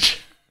Purge.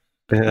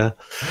 Yeah.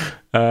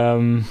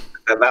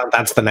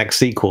 That's the next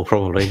sequel,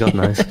 probably. God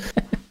knows.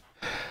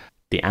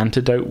 The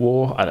Antidote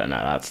War. I don't know.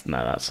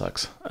 That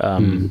sucks.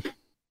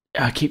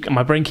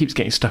 My brain keeps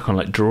getting stuck on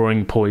like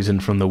drawing poison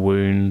from the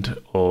wound,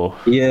 or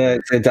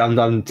I'm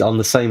on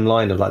the same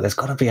line of like there's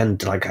got to be a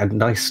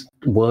nice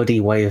wordy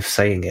way of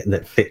saying it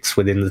that fits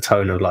within the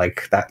tone of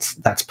like that's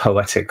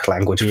poetic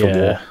language for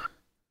war.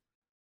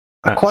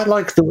 I quite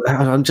like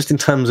just in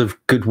terms of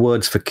good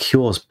words for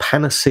cures.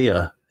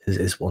 Panacea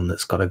is one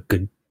that's got a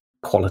good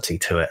quality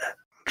to it.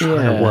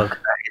 Trying to work that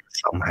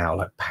in somehow.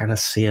 Like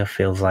panacea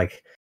feels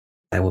like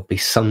there would be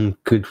some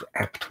good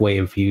apt way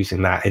of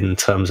using that in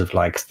terms of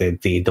like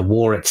the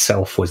war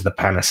itself was the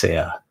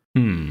panacea.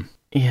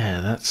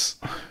 Yeah, that's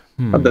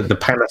the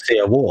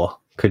Panacea War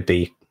could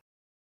be.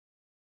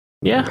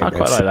 Yeah, I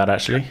quite like that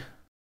actually,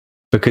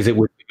 because it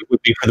would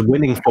be for the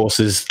winning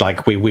forces.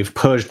 Like we've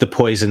purged the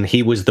poison.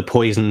 He was the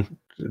poisoner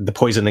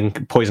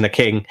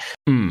king,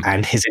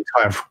 and his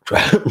entire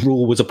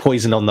rule was a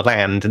poison on the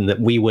land, and that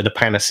we were the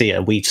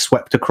panacea. We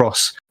swept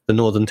across the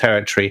Northern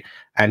Territory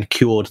and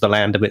cured the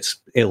land of its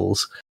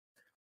ills.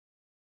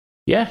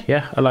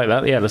 Yeah, I like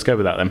that. Yeah, let's go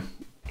with that then.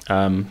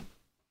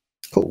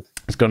 Cool.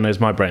 As God knows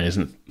my brain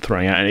isn't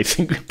throwing out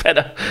anything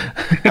better.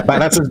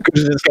 That's as good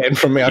as it's getting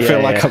from me. I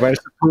feel like I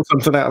managed to pull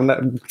something out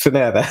of thin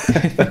air there.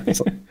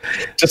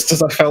 Just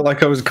as I felt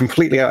like I was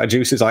completely out of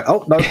juice, it's like,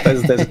 oh no,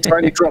 there's a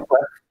tiny drop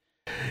there.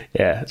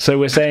 Yeah, so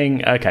we're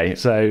saying, okay,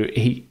 so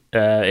he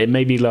it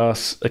maybe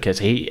lasts. Okay,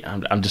 so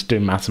I'm just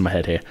doing maths in my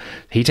head here.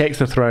 He takes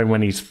the throne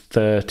when he's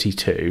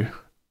 32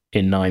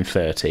 in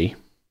 930.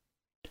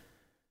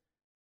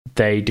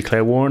 They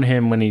declare war on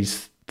him when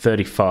he's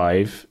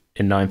 35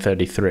 in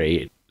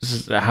 933.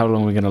 How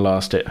long are we going to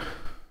last it?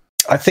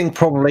 I think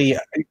probably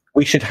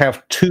we should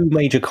have two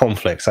major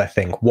conflicts, I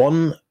think.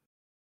 One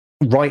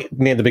right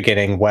near the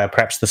beginning, where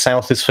perhaps the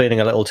South is feeling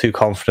a little too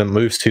confident,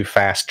 moves too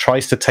fast,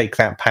 tries to take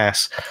that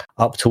pass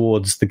up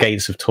towards the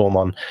gates of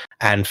Tormund,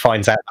 and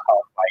finds out the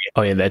hard way.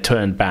 Oh yeah, they're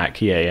turned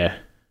back. Yeah,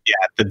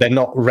 that they're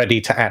not ready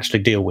to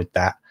actually deal with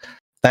that.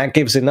 That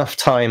gives enough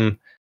time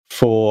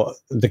for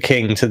the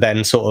king to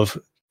then sort of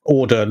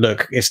order,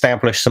 look,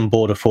 establish some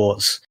border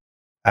forts.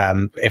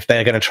 If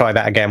they're going to try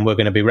that again, we're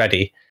going to be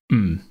ready.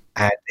 And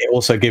it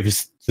also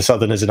gives the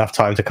Southerners enough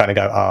time to kind of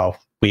go, oh,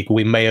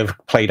 we may have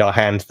played our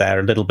hand there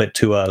a little bit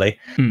too early.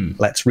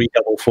 Let's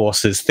redouble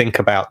forces, think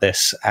about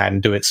this,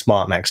 and do it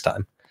smart next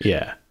time.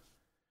 Yeah.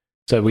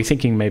 So we're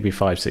thinking maybe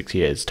 5-6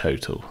 years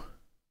total.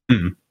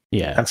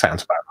 Yeah. That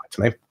sounds about right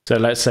to me. So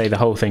let's say the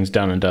whole thing's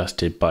done and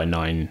dusted by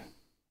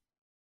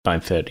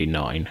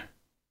 939.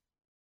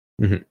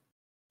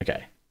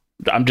 Okay.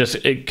 I'm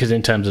just, because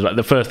in terms of like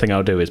the first thing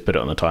I'll do is put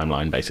it on the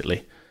timeline,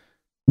 basically.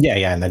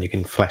 Yeah, and then you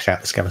can flesh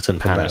out the skeleton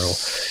from there,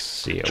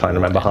 or try and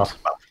remember half.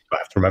 Well, you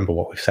have to remember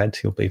what we've said.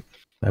 You'll be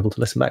able to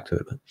listen back to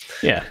it. But.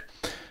 Yeah.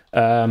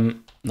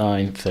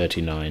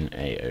 939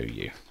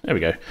 AOU. There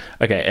we go.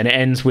 Okay, and it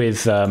ends with.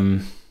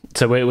 So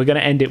we're going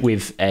to end it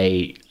with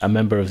a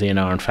member of the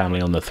Inaran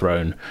family on the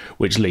throne,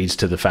 which leads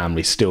to the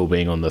family still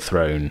being on the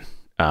throne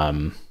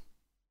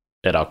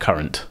at our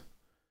current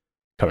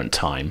current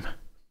time.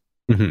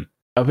 Mm-hmm.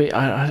 I mean,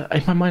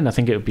 in my mind, I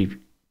think it would be,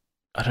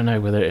 I don't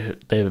know whether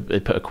they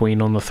put a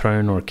queen on the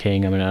throne or a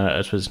king. I mean,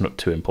 I suppose it's not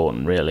too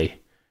important, really.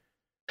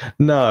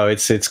 No,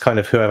 it's kind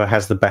of whoever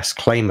has the best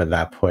claim at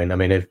that point. I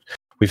mean, if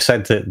we've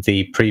said that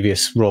the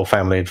previous royal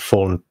family had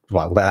fallen,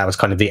 well, that was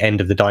kind of the end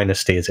of the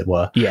dynasty, as it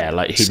were. Yeah,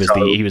 like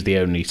he was the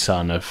only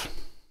son of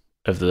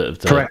the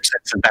correct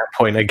sense at that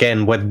point.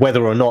 Again,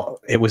 whether or not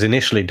it was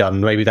initially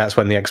done, maybe that's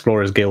when the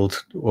Explorers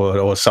Guild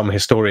or some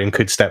historian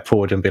could step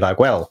forward and be like,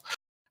 well,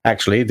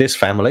 actually, this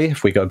family,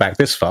 if we go back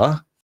this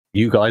far,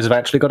 you guys have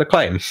actually got a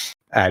claim,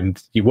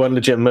 and you weren't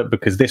legitimate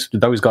because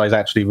those guys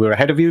actually were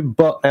ahead of you,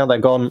 but now they're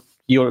gone.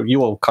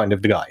 You're kind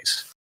of the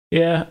guys.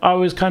 Yeah, I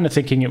was kind of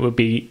thinking it would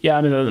be. Yeah,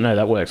 I mean, no,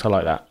 that works. I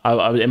like that.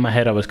 I in my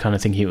head, I was kind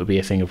of thinking it would be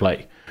a thing of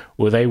like,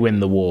 well, they win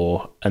the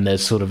war, and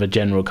there's sort of a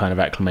general kind of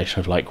acclamation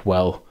of like,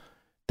 well,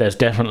 there's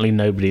definitely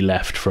nobody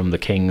left from the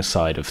king's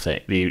side of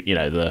things,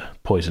 the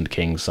poisoned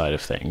king's side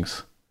of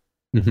things.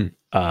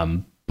 Mm-hmm.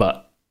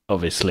 But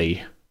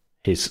obviously,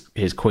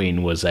 his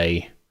queen was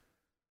a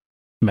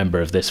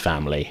member of this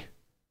family.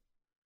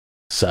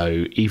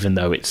 So even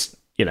though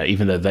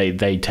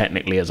they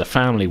technically as a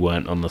family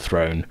weren't on the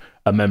throne,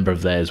 a member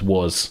of theirs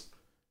was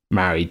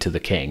married to the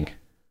king.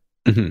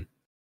 Mm-hmm.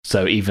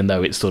 So even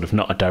though it's sort of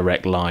not a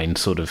direct line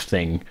sort of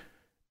thing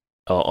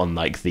on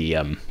like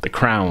the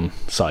crown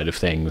side of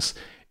things,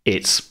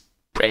 it's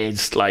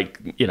like,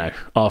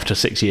 after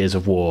 6 years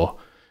of war,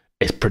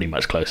 it's pretty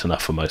much close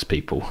enough for most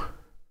people.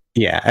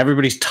 Yeah,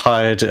 everybody's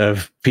tired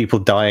of people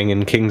dying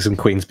and kings and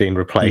queens being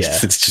replaced. Yeah.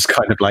 It's just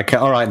kind of like,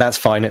 all right, that's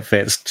fine, it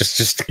fits.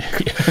 Just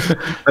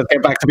let's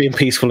get back to being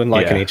peaceful and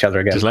liking each other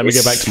again. Just let me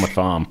go back to my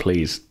farm,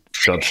 please.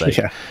 God's sake.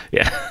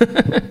 Yeah.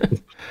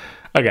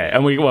 Okay,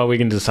 and we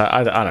can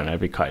decide. I don't know. It'd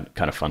be kind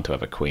of fun to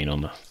have a queen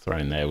on the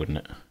throne there, wouldn't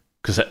it?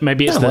 Because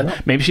maybe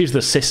maybe she's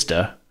the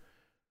sister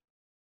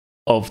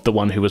of the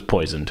one who was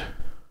poisoned.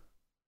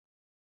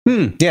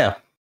 Yeah.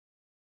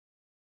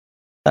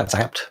 That's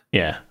apt.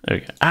 Yeah.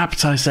 Okay.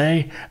 Apt, I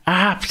say.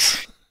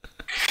 Apt.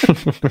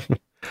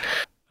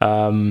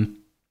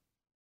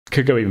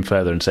 Could go even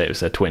further and say it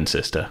was their twin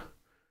sister.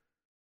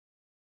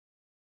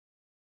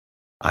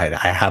 I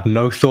have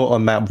no thought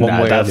on that one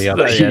way or the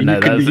other.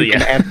 You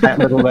can add that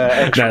little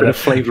extra bit of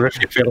flavour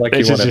if you feel like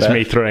you want it. This is just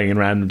me throwing in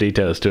random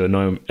details to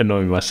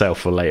annoy myself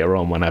for later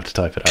on when I have to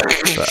type it out.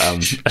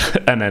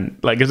 But, and then,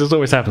 like, as this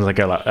always happens,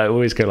 I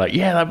always go like,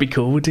 yeah, that'd be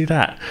cool, we'll do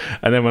that.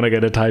 And then when I go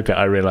to type it,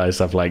 I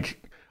realise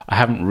I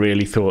haven't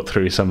really thought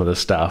through some of the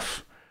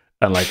stuff,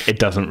 and like it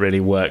doesn't really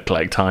work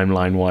like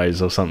timeline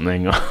wise or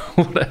something or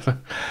whatever.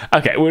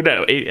 Okay, well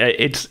no,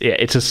 it's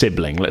a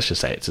sibling. Let's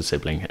just say it's a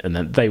sibling, and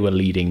then they were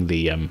leading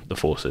the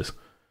forces.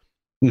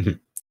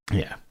 Mm-hmm.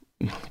 Yeah,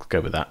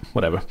 go with that.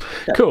 Whatever.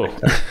 Yeah, cool.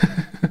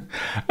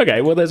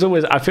 Okay, well, there's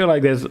always. I feel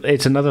like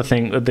it's another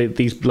thing.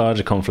 These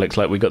larger conflicts,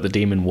 like we got the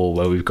Demon War,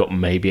 where we've got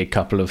maybe a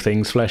couple of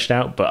things fleshed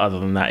out, but other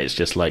than that, it's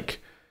just like.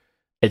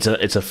 It's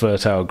a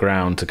fertile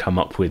ground to come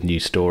up with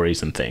new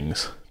stories and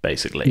things,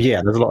 basically.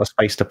 Yeah, there's a lot of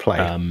space to play.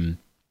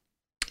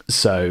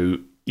 So,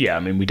 yeah, I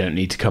mean, we don't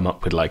need to come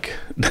up with, like,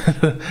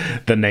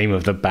 the name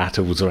of the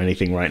battles or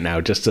anything right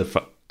now. Just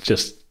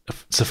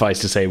suffice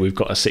to say, we've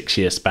got a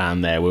 6-year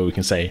span there where we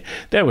can say,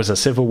 there was a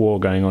civil war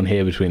going on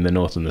here between the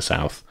North and the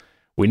South.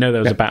 We know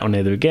there was a battle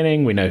near the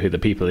beginning. We know who the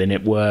people in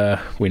it were.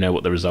 We know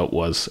what the result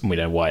was. And we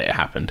know why it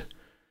happened.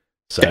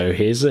 So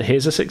here's a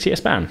 6-year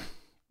span.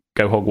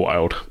 Go hog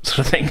wild, sort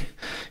of thing,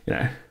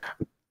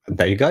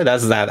 There you go.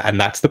 That's that, and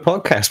that's the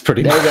podcast,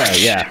 pretty much. There you go.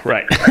 Yeah,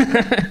 right.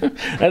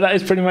 That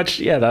is pretty much.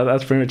 Yeah,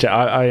 that's pretty much it.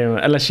 I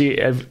unless you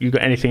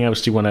got anything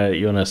else you want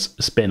to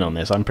spin on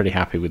this, I'm pretty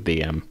happy with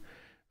the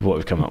what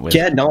we've come up with.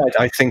 Yeah, no,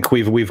 I think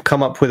we've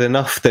come up with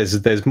enough.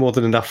 There's more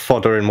than enough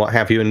fodder and what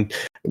have you, and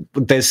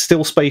there's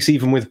still space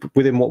even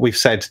within what we've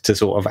said to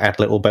sort of add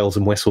little bells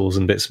and whistles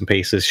and bits and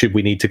pieces. Should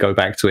we need to go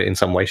back to it in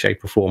some way,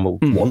 shape, or form, or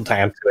want to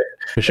add to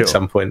it at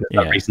some point?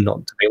 There's no reason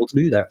not to be able to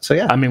do that. So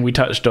yeah, I mean, we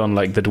touched on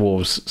like the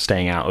dwarves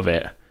staying out of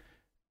it.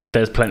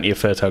 There's plenty of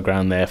fertile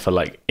ground there for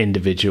like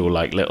individual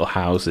like little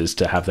houses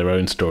to have their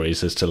own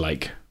stories as to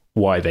like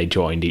why they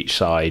joined each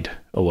side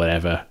or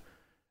whatever.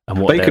 And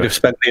what they could have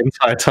spent the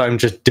entire time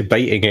just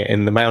debating it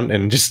in the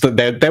mountain. Just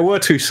that there were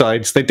two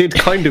sides. They did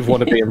kind of want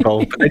to be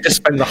involved, but they just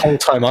spent the whole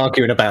time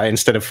arguing about it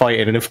instead of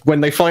fighting. And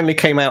when they finally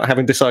came out,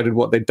 having decided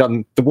what they'd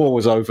done, the war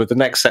was over. The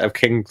next set of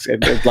kings,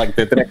 like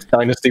the next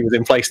dynasty, was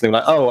in place, and they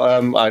were like,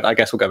 "Oh, I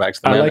guess we'll go back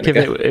to the mountain." I like if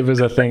it was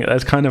a thing.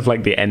 That's kind of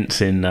like the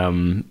Ents in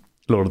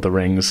Lord of the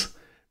Rings.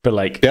 But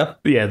like,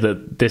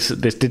 this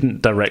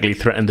didn't directly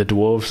threaten the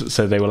dwarves,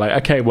 so they were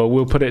like, okay, well,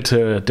 we'll put it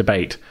to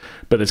debate.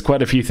 But there's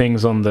quite a few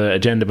things on the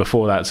agenda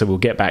before that, so we'll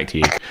get back to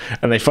you.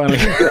 And they finally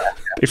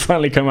They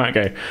finally come out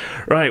and go,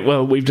 right,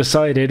 well, we've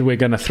decided we're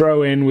going to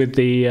throw in with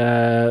the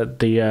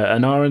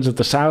Anarans of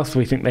the South.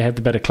 We think they have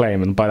the better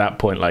claim. And by that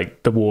point,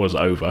 like, the war's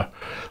over.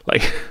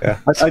 Like, yeah,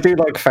 I do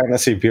like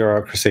fantasy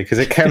bureaucracy, because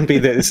it can be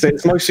that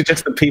it's mostly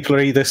just that people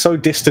are either so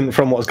distant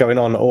from what's going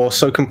on or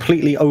so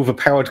completely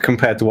overpowered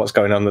compared to what's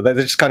going on that they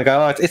just kind of go,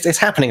 oh, it's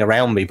happening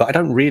around me, but I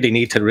don't really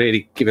need to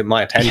really give it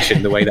my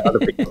attention the way that other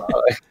people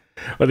are.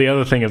 Well, the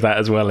other thing of that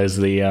as well is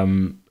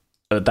the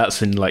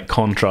that's in like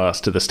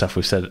contrast to the stuff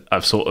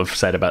I've sort of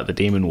said about the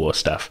Demon War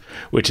stuff,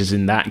 which is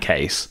in that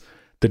case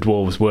the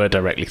dwarves were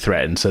directly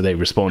threatened, so they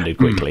responded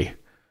quickly.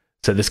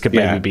 So this could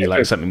maybe be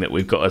like something that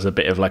we've got as a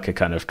bit of like a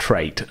kind of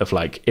trait of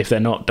like, if they're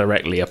not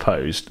directly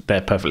opposed,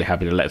 they're perfectly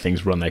happy to let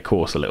things run their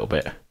course a little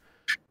bit.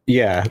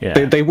 Yeah.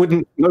 They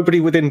wouldn't. Nobody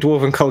within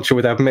dwarven culture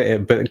would admit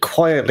it, but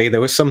quietly there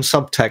was some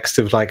subtext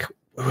of like,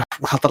 well,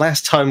 the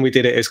last time we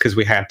did it is because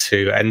we had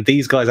to, and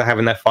these guys are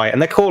having their fight,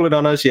 and they're calling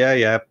on us.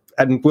 Yeah.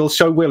 And we'll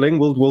show willing.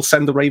 We'll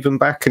send the Raven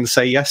back and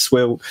say, yes,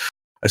 we'll,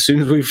 as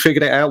soon as we've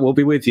figured it out, we'll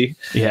be with you.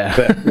 Yeah.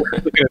 But we're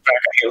going to drag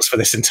our heels for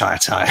this entire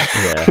time.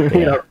 Yeah. We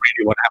don't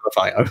really want to have a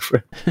fight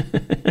over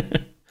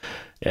it.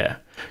 Yeah.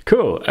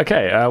 Cool.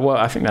 Okay. Well,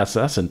 I think that's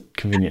a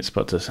convenient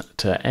spot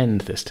to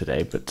end this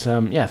today. But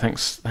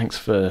thanks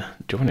for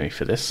joining me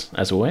for this,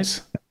 as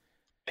always.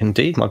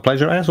 Indeed. My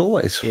pleasure, as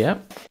always. Yeah.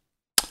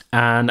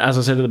 And as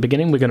I said at the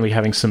beginning, we're going to be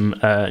having some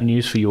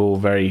news for you all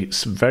very,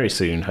 very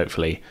soon,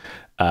 hopefully,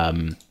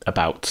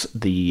 about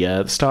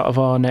the start of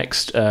our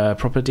next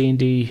proper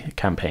D&D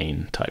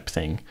campaign type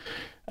thing.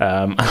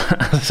 As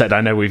I said,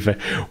 I know we've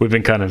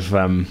been kind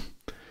of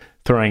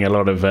throwing a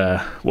lot of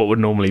what would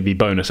normally be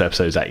bonus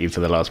episodes at you for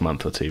the last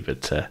month or two,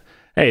 but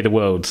hey, the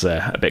world's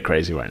a bit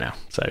crazy right now,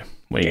 so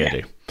what are you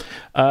going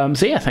to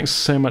do? Thanks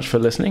so much for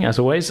listening, as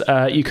always.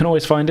 You can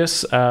always find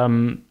us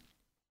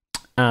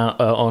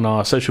on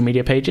our social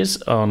media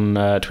pages on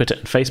Twitter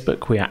and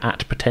Facebook. We are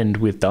at Pretend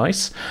with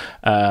Dice.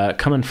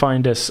 Come and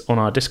find us on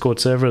our Discord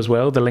server as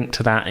well. The link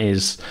to that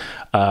is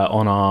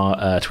on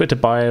our Twitter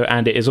bio,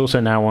 and it is also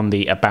now on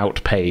the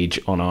About page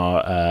on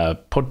our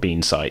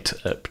Podbean site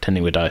at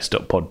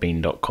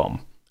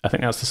pretendingwithdice.podbean.com. I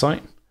think that's the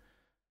site.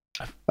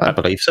 I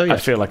believe so, yeah. I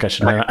feel like I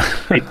should know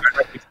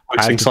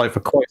that. Site for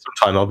quite some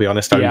time, I'll be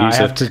honest. I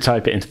have to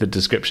type it into the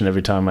description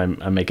every time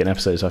I make an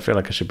episode, so I feel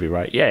like I should be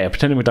right.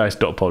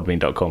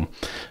 pretendingwithdice.podbean.com.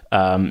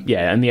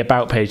 And the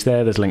About page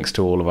there's links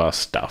to all of our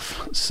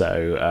stuff.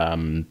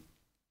 So,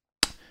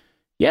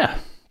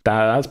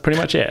 that's pretty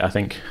much it, I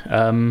think.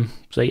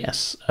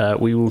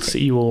 We will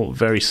see you all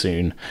very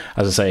soon.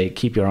 As I say,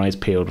 keep your eyes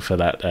peeled for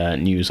that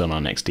news on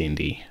our next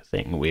D&D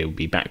thing. We'll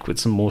be back with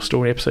some more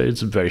story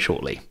episodes very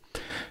shortly.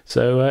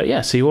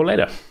 So, see you all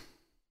later.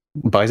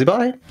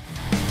 Bye-bye.